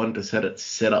barrier 1 just had it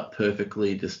set up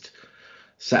perfectly, just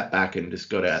sat back and just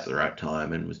got out at the right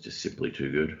time and was just simply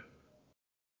too good.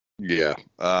 Yeah,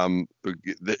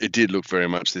 it did look very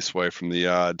much this way from the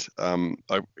yard.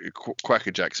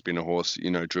 Quacker Jack's been a horse,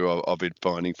 Drew, I've been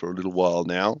finding for a little while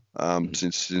now.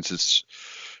 Since his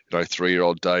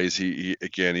 3-year-old days, he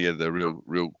had the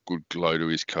real good glow to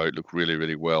his coat, looked really,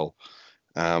 really well.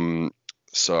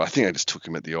 So I think I just took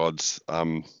him at the odds.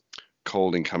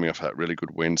 Colding coming off that really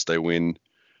good Wednesday win.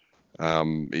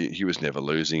 He was never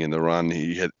losing in the run.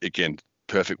 He had, again,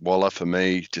 perfect Waller for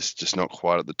me, just not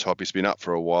quite at the top. He's been up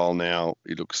for a while now.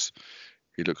 He looks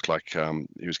he looked like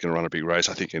he was going to run a big race.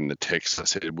 I think in the text I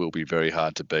said it will be very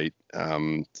hard to beat.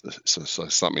 So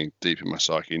something deep in my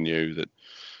psyche knew that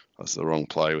I was the wrong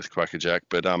play with Quackerjack.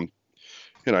 But,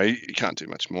 you can't do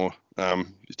much more.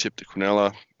 You tip to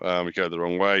Quinella. We go the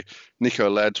wrong way. Nico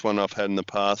Ladd's one I've had in the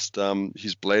past.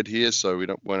 He's bled here, so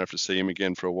won't have to see him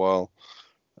again for a while.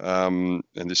 And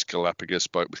this Galapagos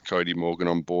boat with Cody Morgan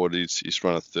on board, he's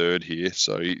run a third here,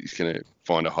 so he's going to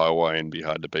find a highway and be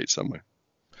hard to beat somewhere.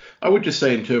 I would just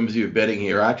say in terms of your betting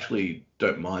here, I actually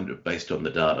don't mind it based on the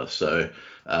data. So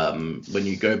when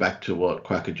you go back to what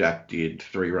Quackerjack did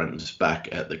 3 runs back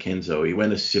at the Kenzo, he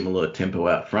went a similar tempo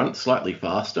out front, slightly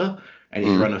faster, and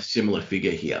he's run a similar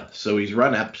figure here. So he's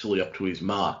run absolutely up to his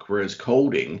mark, whereas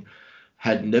Colding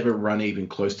had never run even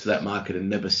close to that mark and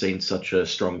never seen such a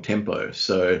strong tempo.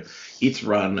 So it's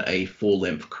run a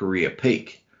 4-length career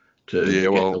peak to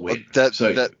get the win.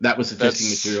 That was the testing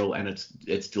material, and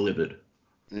it's delivered.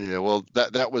 Yeah, well,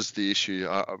 that was the issue.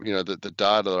 The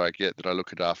data that I get that I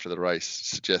look at after the race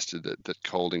suggested that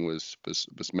Colding was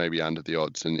maybe under the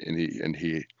odds, and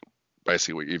he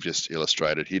basically what you've just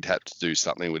illustrated, he'd had to do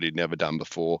something that he'd never done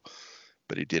before,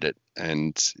 but he did it,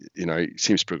 and he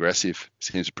seems progressive.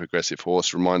 Seems a progressive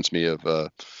horse. Reminds me of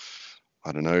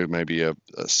maybe a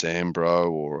Sambro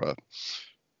or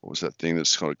what was that thing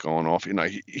that's kind of gone off?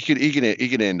 He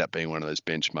could end up being one of those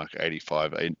benchmark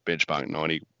 85, benchmark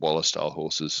 90 Waller style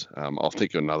horses. I'll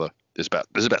think of another. There's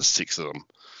about 6 of them.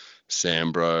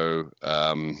 Sambro.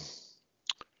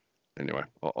 Anyway,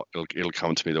 it'll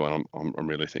come to me the one I'm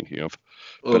really thinking of.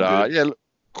 But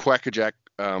Quackerjack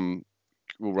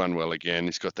will run well again.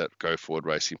 He's got that go forward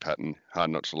racing pattern.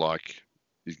 Hard not to like.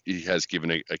 He has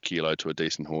given a kilo to a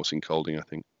decent horse in Colding, I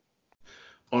think.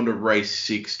 On to race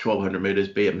 6, 1200 metres,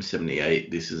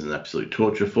 BM78. This is an absolute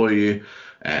torture for you,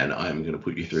 and I'm going to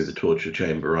put you through the torture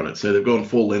chamber on it. So they've gone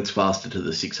 4 lengths faster to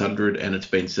the 600, and it's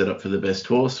been set up for the best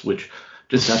horse, which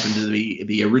just happened to be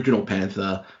the original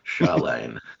Panther,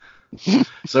 Charlene.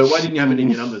 So why didn't you have it in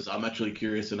your numbers? I'm actually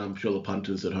curious, and I'm sure the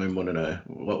punters at home want to know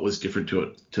what was different to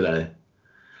it today.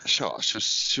 Sure,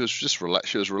 she was just relaxed.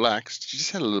 She was relaxed. She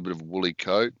just had a little bit of a woolly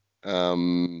coat.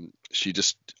 I've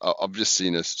just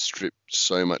seen her strip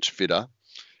so much fitter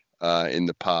in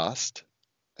the past,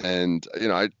 and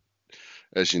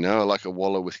as you know, I like a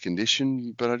Waller with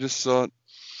condition, but I just thought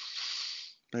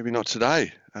maybe not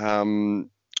today.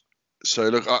 So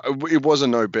look, it was a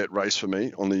no bet race for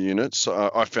me on the units.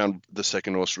 So I found the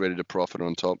second horse ready to profit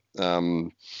on top.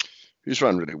 He's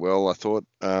run really well, I thought.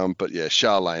 But yeah,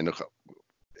 Charlene, look,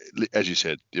 as you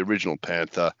said, the original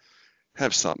Panther,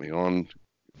 have something on.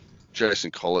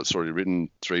 Jason Collett's already ridden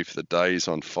 3 for the day. He's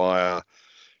on fire.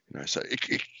 So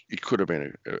it could have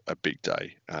been a big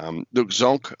day. Look,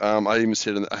 Zonk, I even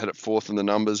said I had it 4th in the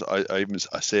numbers. I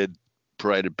said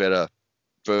paraded better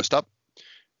first up,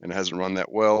 and it hasn't run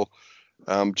that well.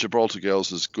 Gibraltar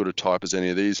Girl's as good a type as any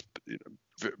of these.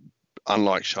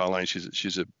 Unlike Charlene,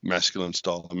 she's a masculine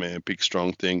style of mare, big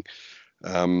strong thing.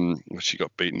 She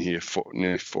got beaten here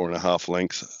nearly 4.5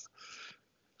 lengths.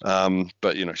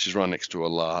 But she's run next to a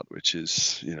Lart, which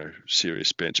is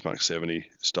serious benchmark 70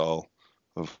 style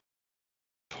of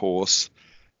horse.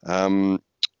 Not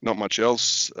much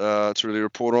else to really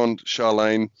report on.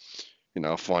 Charlene,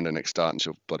 I'll find her next start and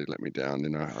she'll bloody let me down.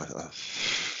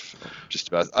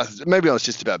 Maybe I was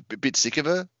just about a bit sick of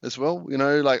her as well.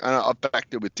 I've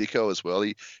backed her with Dicko as well.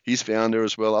 He's found her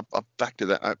as well. I've backed her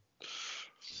that.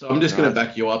 So I'm just going to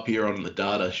back you up here on the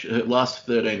data. Her last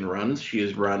 13 runs, she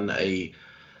has run a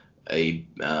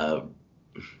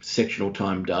sectional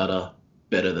time data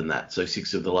better than that. So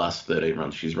 6 of the last 13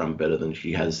 runs she's run better than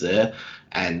she has there,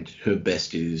 and her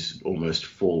best is almost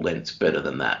 4 lengths better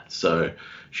than that. So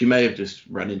she may have just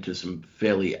run into some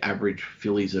fairly average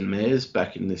fillies and mares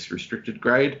back in this restricted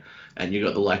grade, and you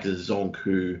got the like of Zonk,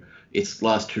 who its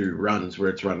last 2 runs where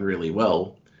it's run really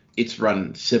well, it's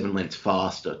run 7 lengths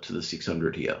faster to the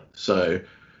 600 here. So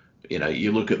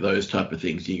you look at those type of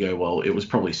things, you go, well, it was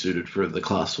probably suited for the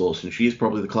class horse, and she is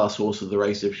probably the class horse of the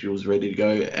race if she was ready to go,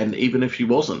 and even if she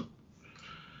wasn't.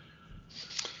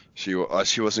 She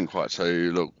wasn't quite. So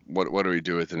look, what do we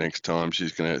do with the next time?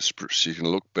 She's gonna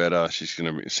look better. She's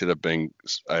gonna be, instead of being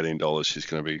 $18, she's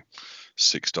gonna be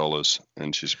 $6,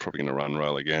 and she's probably gonna run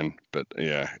rail again. But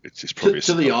yeah, it's just probably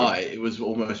to the eye. It was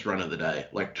almost run of the day.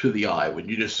 Like to the eye, when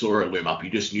you just saw her loom up, you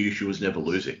just knew she was never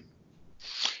losing.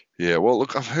 Yeah, well,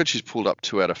 look, I've heard she's pulled up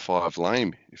 2 out of 5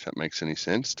 lame, if that makes any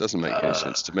sense. Doesn't make any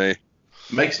sense to me.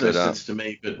 Makes no sense to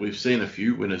me, but we've seen a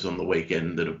few winners on the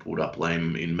weekend that have pulled up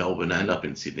lame in Melbourne and up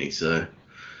in Sydney, so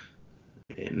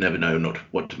never know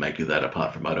what to make of that,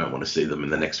 apart from I don't want to see them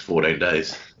in the next 14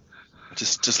 days.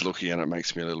 Just looking at it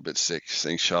makes me a little bit sick.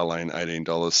 Seeing Charlene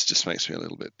 $18 just makes me a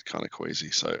little bit kind of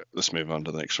queasy. So let's move on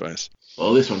to the next race.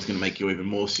 Well, this one's going to make you even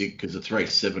more sick because it's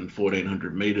race 7,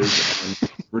 1400 metres,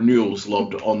 and Renewal's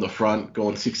lobbed on the front,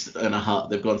 gone 6.5.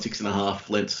 They've gone 6.5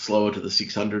 lengths slower to the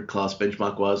 600 class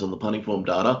benchmark wise on the punting form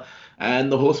data, and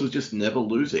the horse was just never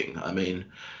losing. I mean,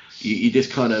 you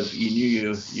just kind of you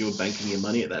knew you were banking your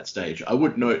money at that stage. I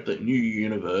would note that New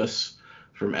Universe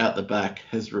from out the back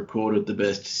has recorded the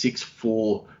best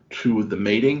 6.42 of the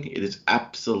meeting. It is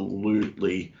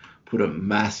absolutely put a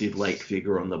massive late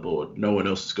figure on the board. No one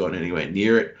else has gone anywhere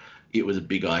near it. It was a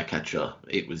big eye catcher.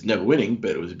 It was never winning, but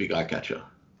it was a big eye catcher.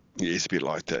 Yeah, he's a bit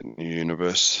like that New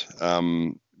Universe.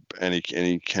 And he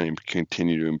can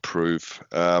continue to improve.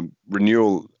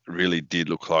 Renewal really did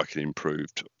look like it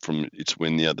improved from its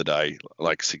win the other day,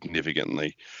 like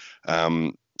significantly.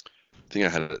 I think I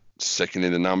had it second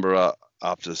in the number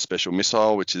after the special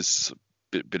missile, which is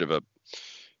a bit of a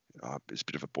it's a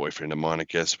bit of a boyfriend of mine, I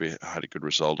guess. We had a good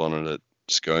result on it at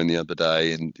Scone the other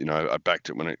day, and I backed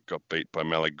it when it got beat by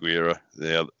Malaguera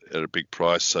there at a big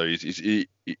price. So he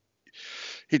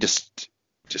just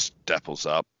dapples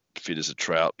up, fit as a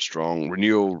trout, strong.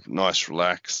 Renewal, nice,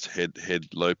 relaxed, head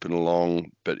loping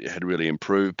along, but it had really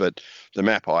improved. But the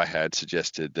map I had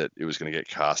suggested that it was going to get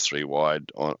cast 3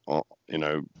 wide on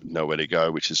nowhere to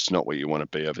go, which is not where you want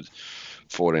to be over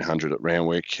 1400 at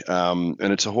Randwick. And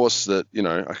it's a horse that,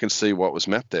 I can see what was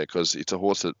mapped there, because it's a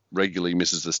horse that regularly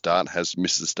misses the start, has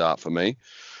missed the start for me.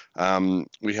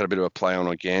 We had a bit of a play on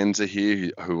Organza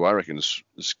here, who I reckon is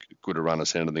as good a run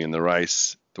as anything in the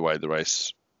race, the way the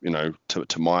race,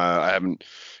 to Maya. I haven't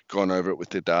gone over it with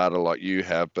the data like you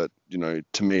have, but,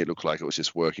 to me it looked like it was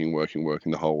just working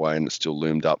the whole way, and it still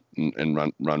loomed up and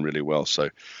run really well. So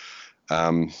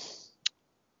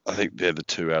I think they're the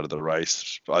two out of the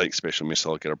race. I think Special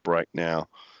Missile will get a break now.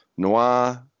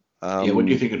 Noir. What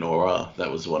do you think of Noir?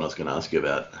 That was the one I was going to ask you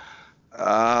about.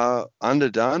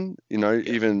 Underdone,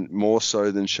 even more so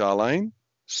than Charlene.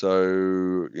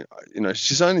 So,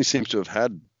 she's only seems to have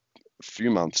had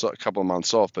a couple of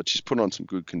months off, but she's put on some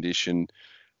good condition.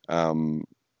 I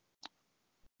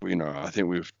think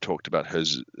we've talked about her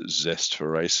zest for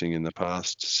racing in the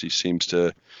past. She seems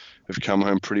to have come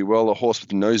home pretty well. A horse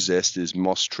with no zest is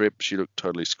Moss Trip. She looked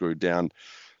totally screwed down.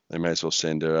 They may as well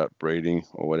send her out breeding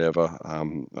or whatever.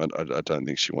 I don't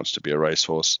think she wants to be a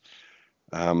racehorse.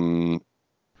 I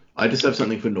just have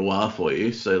something for Noir for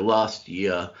you. So last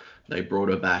year they brought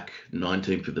her back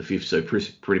 19th of the 5th, so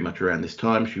pretty much around this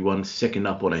time. She won second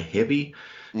up on a heavy.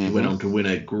 She went on to win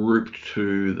a Group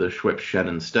 2, the Schweppes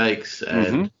Shannon Stakes,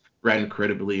 and ran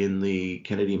credibly in the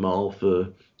Kennedy Mile for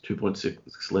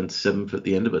 2.6 lengths, 7th at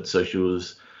the end of it. So she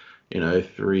was,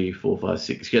 3, 4, 5,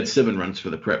 6. She had 7 runs for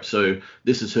the prep. So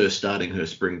this is her starting her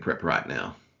spring prep right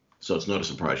now. So it's not a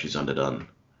surprise she's underdone.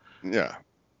 Yeah.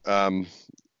 To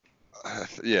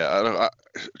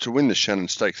win the Shannon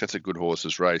Stakes, that's a good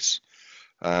horse's race.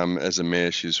 As a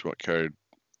mare, she's carried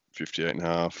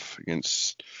 58.5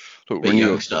 against. Look, a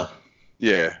youngster.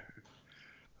 Yeah.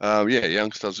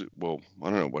 Youngsters. Well, I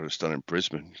don't know what it's done in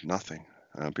Brisbane. Nothing.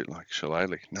 A bit like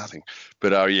Shillelagh, nothing.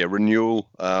 But Renewal,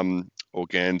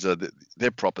 Organza,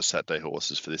 they're proper Saturday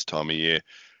horses for this time of year.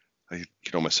 I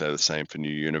can almost say the same for New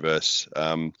Universe.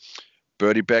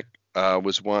 Birdie Beck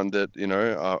was one that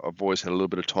I've always had a little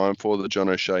bit of time for. The John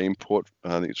O'Shea import,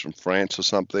 I think it's from France or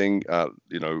something.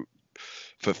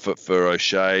 For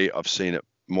O'Shea, I've seen it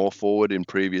more forward in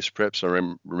previous preps. I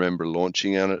remember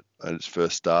launching on it at its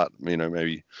first start.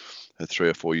 Maybe had 3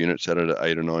 or 4 units at it at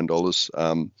 $8 or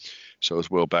 $9. So it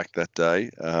was well back that day.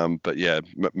 But yeah,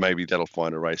 maybe that'll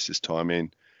find a race this time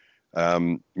in.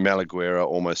 Malaguera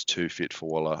almost too fit for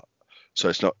Waller. So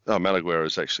it's not. Oh, Malaguera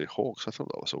is actually Hawks. I thought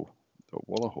that was a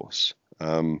Waller horse.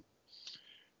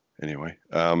 Anyway,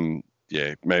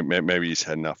 maybe he's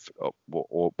had enough.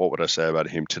 What would I say about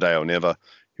him today or never?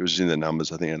 He was in the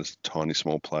numbers. I think I had a tiny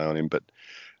small play on him, but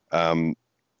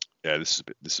this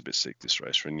is a bit sick. This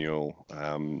race Renewal.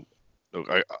 Look,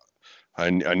 I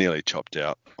nearly chopped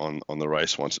out on the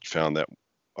race once it found that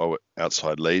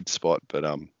outside lead spot, but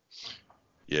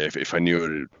if I knew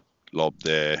it had lobbed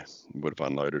there, would have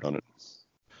unloaded on it.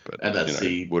 But and that's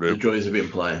the joys of in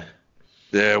play.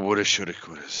 Yeah, woulda, shoulda,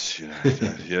 coulda.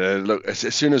 Look, as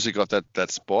soon as he got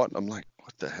that spot, I'm like,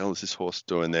 what the hell is this horse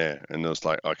doing there? And it was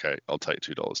like, okay, I'll take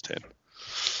 $2.10.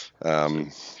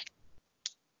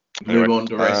 Move on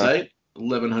to race 8,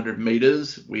 1100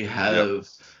 meters. We have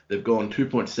they've gone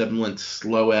 2.7 lengths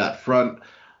slow out front.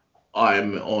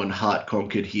 I'm on Heart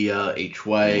Conquered here each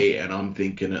way, and I'm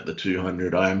thinking at the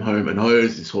 200, I am home and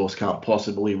hosed. This horse can't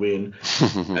possibly win.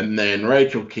 And then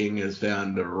Rachel King has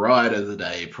found the ride of the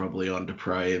day, probably on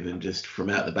Deprave, and just from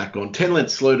out the back on 10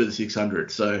 lengths slow to the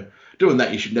 600. So doing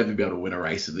that, you should never be able to win a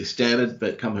race of this standard,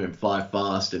 but come home 5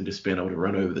 fast and just being able to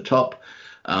run over the top.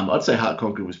 I'd say Heart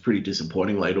Conquered was pretty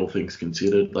disappointing late, all things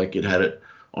considered. Like, it had it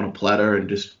on a platter and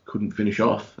just couldn't finish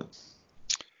off.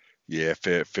 Yeah,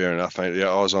 fair enough, mate.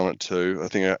 Yeah, I was on it too. I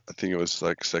think it was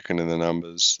like second in the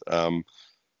numbers. But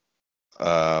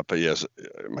yes,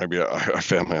 maybe I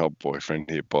found my old boyfriend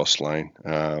here, Boss Lane.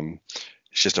 It's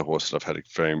just a horse that I've had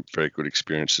very, very good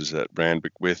experiences at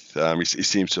Randwick with. He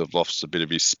seems to have lost a bit of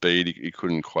his speed. He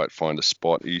couldn't quite find a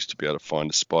spot. He used to be able to find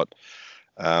a spot.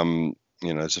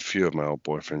 There's a few of my old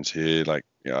boyfriends here. Like,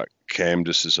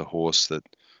 Camdus is a horse that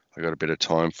I got a bit of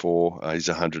time for. He's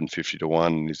 150 to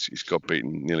 1. He's got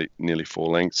beaten nearly 4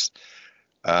 lengths.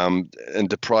 And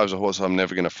Deprive's a horse I'm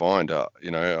never going to find. I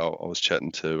was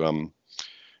chatting to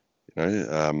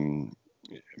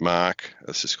Mark.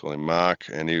 Let's just call him Mark,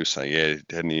 and he was saying,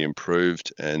 hadn't he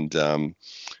improved? And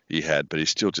he had, but he's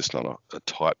still just not a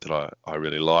type that I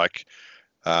really like.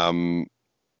 What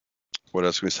else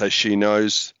was I going to say? She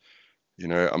Knows.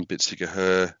 I'm a bit sick of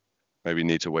her. Maybe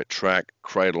needs a wet track.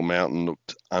 Cradle Mountain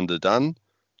looked underdone.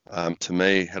 To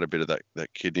me, had a bit of that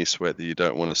kidney sweat that you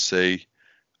don't want to see.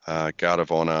 Guard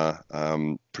of Honor,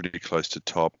 pretty close to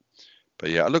top. But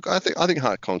yeah, look, I think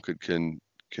Heart Conquered can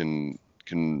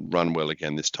run well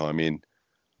again this time in.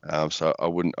 So I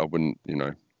wouldn't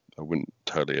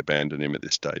totally abandon him at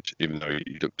this stage, even though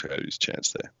he looked to have his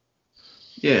chance there.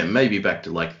 Yeah, maybe back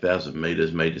to like 1,000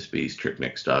 metres may just be his trick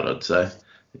next start, I'd say.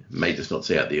 May just not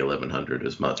see out the 1,100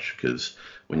 as much, because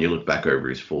when you look back over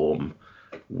his form,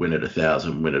 win at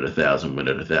 1,000, win at 1,000, win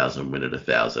at 1,000, win at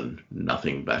 1,000,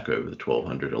 nothing back over the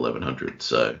 1,200, 1,100.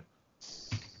 So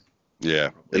yeah,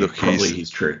 look, probably his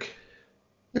trick.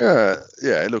 Yeah.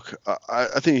 Look,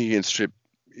 I think he can strip.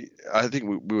 I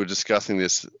think we were discussing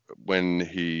this when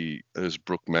it was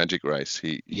Brook Magic race.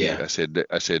 I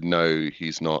said no,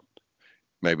 he's not.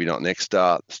 Maybe not next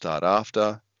start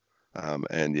after.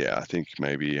 And yeah, I think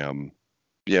maybe I'm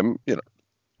not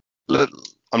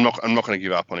going to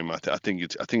give up on him. I think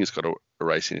it's got a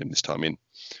race in him this time in,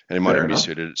 and it might have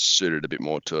been suited a bit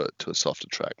more to a softer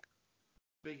track.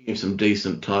 Speaking of some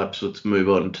decent types, let's move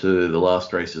on to the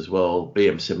last race as well.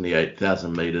 BM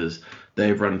 78,000 metres.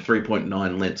 They've run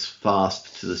 3.9 lengths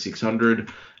fast to the 600,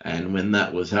 and when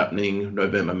that was happening,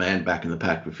 November Man back in the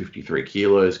pack with 53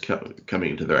 kilos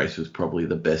coming into the race was probably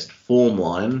the best form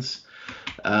lines.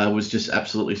 Was just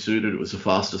absolutely suited. It was the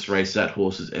fastest race that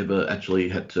horse has ever actually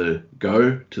had to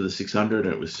go to the 600,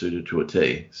 and it was suited to a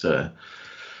T. So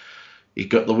he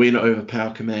got the win over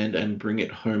Power Command and Bring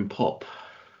It Home Pop.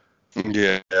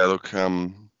 Yeah, look, I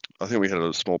think we had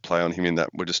a small play on him in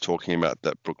that we're just talking about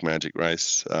that Brook Magic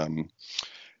race.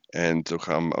 And look,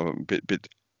 I'm a bit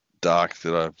dark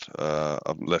that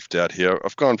I've left out here.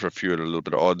 I've gone for a few at a little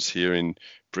bit of odds here in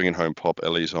Bringing Home Pop,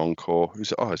 Ellie's Encore.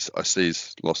 I see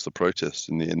he's lost the protest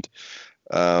in the end.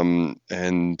 And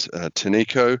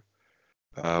Tanico.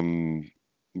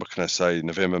 What can I say?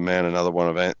 November Man, another one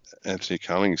of Anthony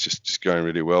Cummings, just going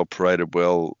really well, paraded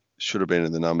well, should have been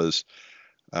in the numbers.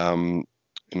 I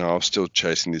was still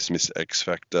chasing this Miss X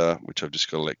Factor, which I've just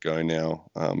got to let go now.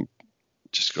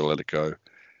 Just got to let it go.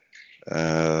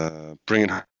 Bringing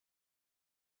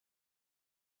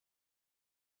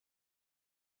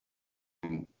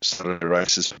Saturday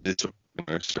races,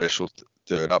 special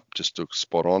third up, just took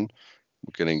spot on.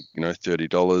 We're getting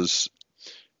 $30.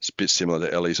 It's a bit similar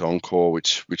to Ellie's Encore,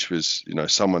 which was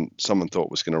someone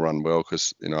thought was going to run well,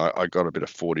 because I got a bit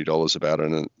of $40 about it,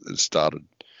 and it started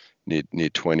near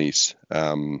 20s.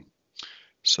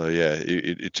 So yeah,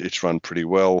 it's run pretty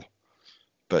well.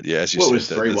 But yeah, as you said, it was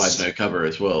 3 wide no cover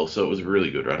as well, so it was a really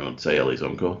good run on say Ellie's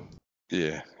Encore.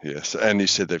 Yeah. So, and you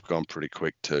said they've gone pretty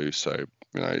quick too, so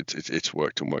it's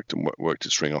worked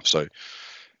its ring off. So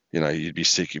you'd be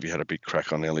sick if you had a big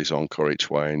crack on Ellie's Encore each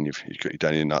way, and you've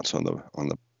done your nuts on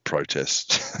the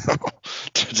protest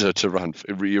to run.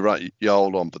 You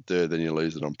hold on for third, then you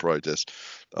lose it on protest.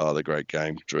 Oh, the great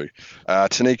game, Drew.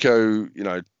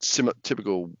 Tanico,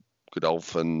 typical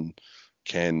Godolphin,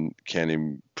 can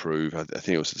improve. I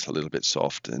think it was just a little bit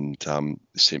soft, and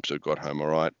seems to have got home all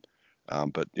right.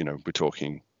 But we're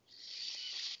talking.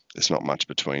 There's not much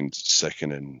between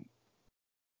second and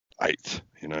eighth.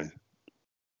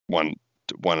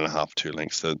 1.5, 2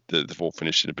 lengths. They've all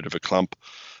finished in a bit of a clump.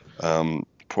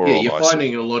 You're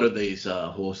finding a lot of these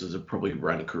horses have probably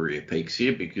run career peaks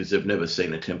here, because they've never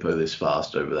seen a tempo this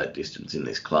fast over that distance in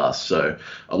this class. So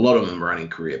a lot of them are running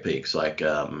career peaks. Like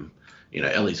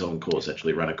Ellie's on course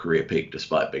actually run a career peak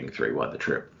despite being 3 wide the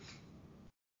trip.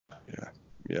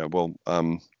 Yeah. Well,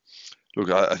 look,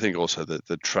 I think also that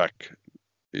the track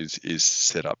is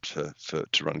set up to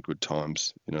run good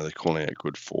times. They're calling it a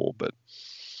good 4, but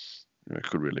it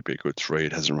could really be a good 3.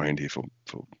 It hasn't rained here for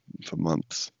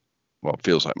months. Well, it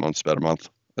feels like months, about a month.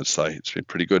 Let's say it's been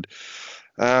pretty good.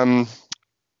 To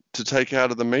take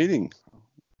out of the meeting,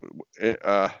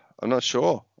 I'm not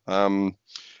sure.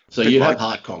 So you have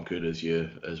Heart Conquered as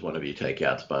one of your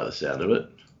takeouts by the sound of it.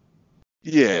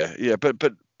 Yeah,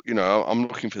 but I'm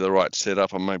looking for the right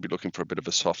setup. I'm maybe looking for a bit of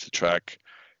a softer track.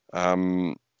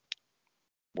 What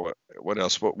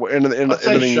else? I'd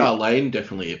say Charlene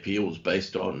definitely appeals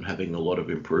based on having a lot of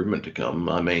improvement to come.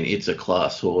 I mean, it's a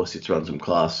class horse. It's run some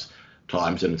class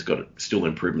times, and it's got still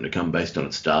improvement to come based on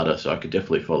its starter. So I could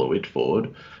definitely follow it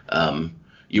forward.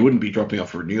 You wouldn't be dropping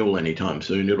off renewal anytime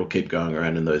soon. It'll keep going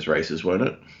around in those races, won't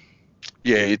it?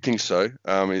 Yeah, you'd think so.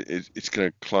 It's going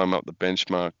to climb up the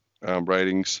benchmark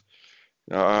ratings.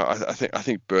 I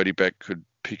think Birdie Beck could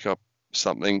pick up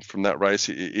something from that race.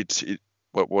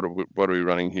 What are we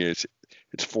running here?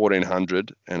 It's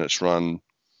 1400 and it's run.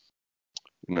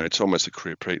 It's almost a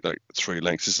career peak, like 3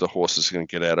 lengths. This is a horse that's going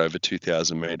to get out over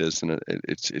 2,000 meters, and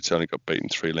it's only got beaten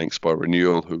 3 lengths by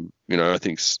Renewal, who I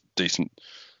think's decent.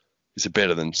 He's a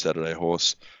better than Saturday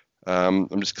horse.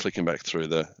 I'm just clicking back through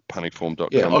the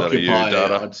puntingform.com.au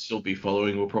data. I'd still be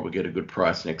following. We'll probably get a good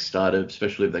price next start,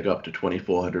 especially if they go up to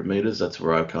 2,400 meters. That's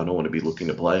where I kind of want to be looking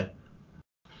to play.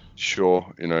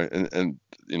 Sure, and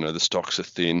the stocks are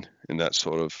thin in that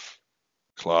sort of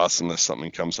class unless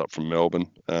something comes up from Melbourne.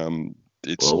 When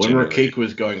Rakik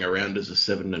was going around as a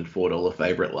 $7 and $4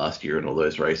 favourite last year in all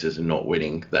those races and not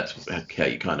winning, that's how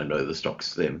you kind of know the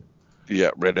stock's thin.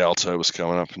 Yeah, Red Alto was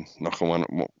coming up and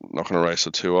knocking a race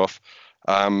or 2 off.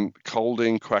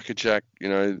 Colding, Quackerjack,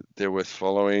 they're worth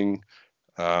following.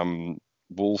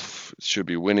 Wolf should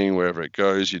be winning wherever it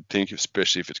goes, you'd think,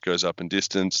 especially if it goes up in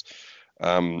distance.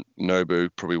 Nobu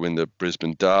probably win the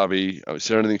Brisbane Derby. Is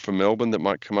there anything from Melbourne that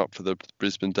might come up for the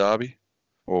Brisbane Derby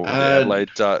or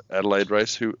the Adelaide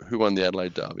race? Who won the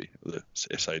Adelaide Derby, or the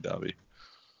SA Derby?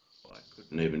 I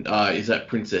couldn't even. Is that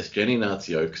Princess Jenny? No, it's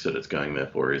the Oaks that it's going there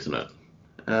for, isn't it?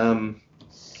 That's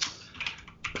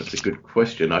a good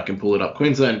question. I can pull it up.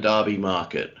 Queensland Derby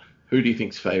market. Who do you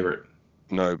think's favourite?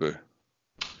 Nobu.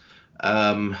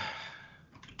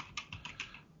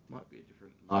 Might be a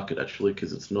different market actually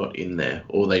because it's not in there.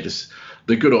 Or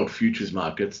the good old futures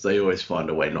markets. They always find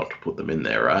a way not to put them in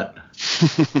there, right?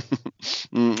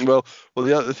 Well,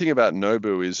 the thing about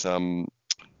Nobu is the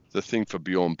thing for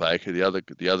Bjorn Baker, the other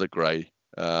grey.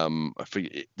 I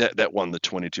forget that won the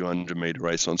 2,200 meter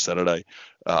race on Saturday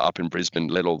up in Brisbane,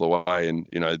 led all the way, and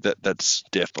that's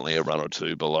definitely a run or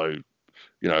 2 below,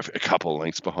 a couple of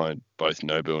lengths behind both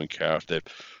Nobu and Cariff. They're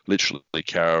literally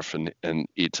Cariff and I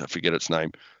forget its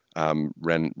name,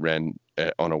 ran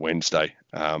on a Wednesday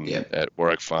at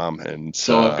Warwick Farm, and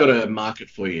so I've got a market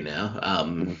for you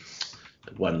now.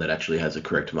 One that actually has a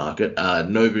correct market.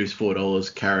 Nobu's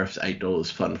 $4, Cariff's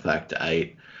 $8, Fun Fact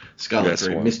 $8. Scarlet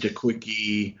Dream, Mr.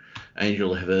 Quickie,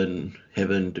 Angel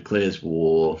Heaven declares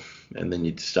war, and then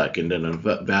you'd start getting down on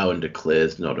Vow and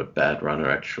declares not a bad runner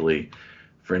actually.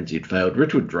 Frenzied Failed.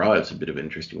 Richwood Drive's a bit of an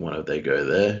interesting one if they go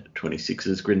there.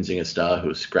 26s. Grinzinger Star, who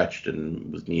was scratched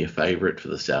and was near favourite for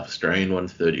the South Australian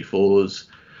 134s.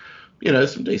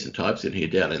 Some decent types in here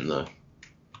down in the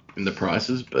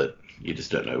prices, but you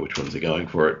just don't know which ones are going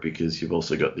for it because you've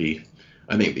also got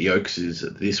I think the Oaks is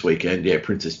this weekend. Yeah,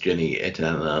 Princess Jenny,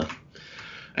 Etana,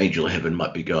 Angel of Heaven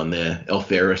might be going there.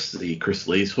 Alferis, the Chris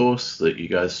Lee's horse that you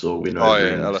guys saw win over. Oh,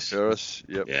 yeah, Alferis.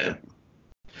 Yep. Yeah. Yep.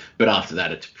 But after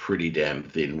that, it's pretty damn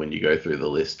thin when you go through the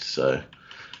list. So,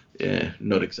 yeah,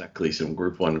 not exactly some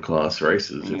Group 1 class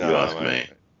races, if you ask me.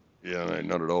 Yeah, no,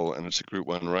 not at all. And it's a Group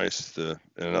 1 race,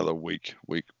 another week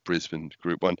Brisbane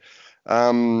Group 1.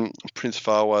 Prince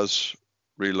Farwas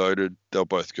Reloaded, they'll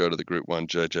both go to the Group 1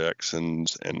 JJX, and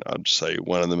I'd say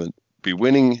one of them would be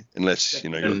winning unless,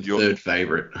 your third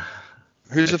favourite.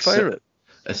 Who's the favourite?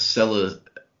 Accession.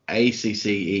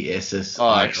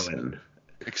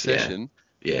 Accession.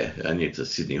 Yeah, and it's a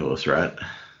Sydney horse, right?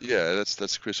 Yeah,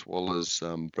 that's Chris Waller's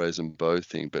Brazen Bow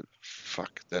thing, but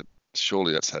fuck that.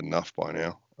 Surely that's had enough by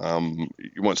now.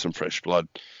 You want some fresh blood,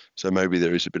 so maybe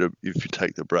there is a bit of, if you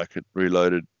take the bracket,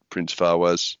 Reloaded, Prince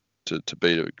Farwas to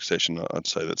beat Accession, I'd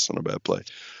say that's not a bad play.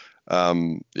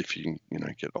 If you can,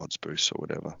 get odds boosts or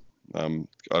whatever.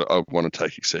 I want to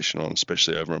take Accession on,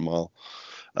 especially over a mile.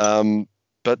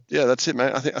 But yeah, that's it,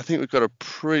 mate. I think we've got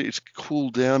it's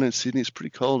cooled down in Sydney. It's pretty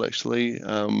cold actually. It's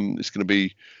going to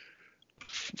be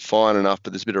fine enough,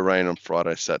 but there's a bit of rain on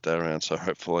Friday, Saturday around, so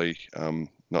hopefully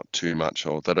not too much,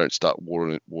 or they don't start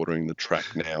watering the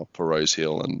track now for Rose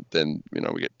Hill, and then we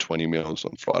get 20 mils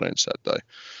on Friday and Saturday,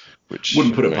 which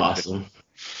Wouldn't put it past them.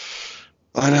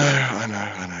 I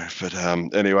know. But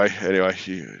anyway,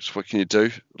 what can you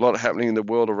do? A lot happening in the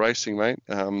world of racing, mate.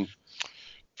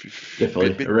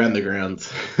 Definitely around the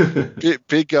grounds.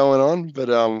 big going on, but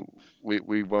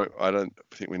we won't. I don't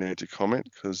think we need to comment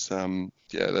because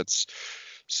that's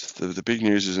the big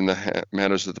news is in the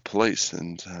matters of the police,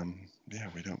 and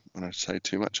we don't want to say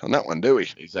too much on that one, do we?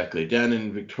 Exactly. Down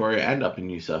in Victoria and up in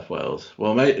New South Wales.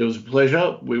 Well, mate, it was a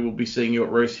pleasure. We will be seeing you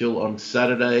at Rose Hill on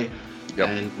Saturday. Yep.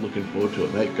 And looking forward to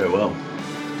it, mate. Go well.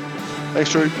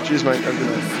 Thanks, Drew. Cheers, mate. Have a good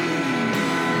night.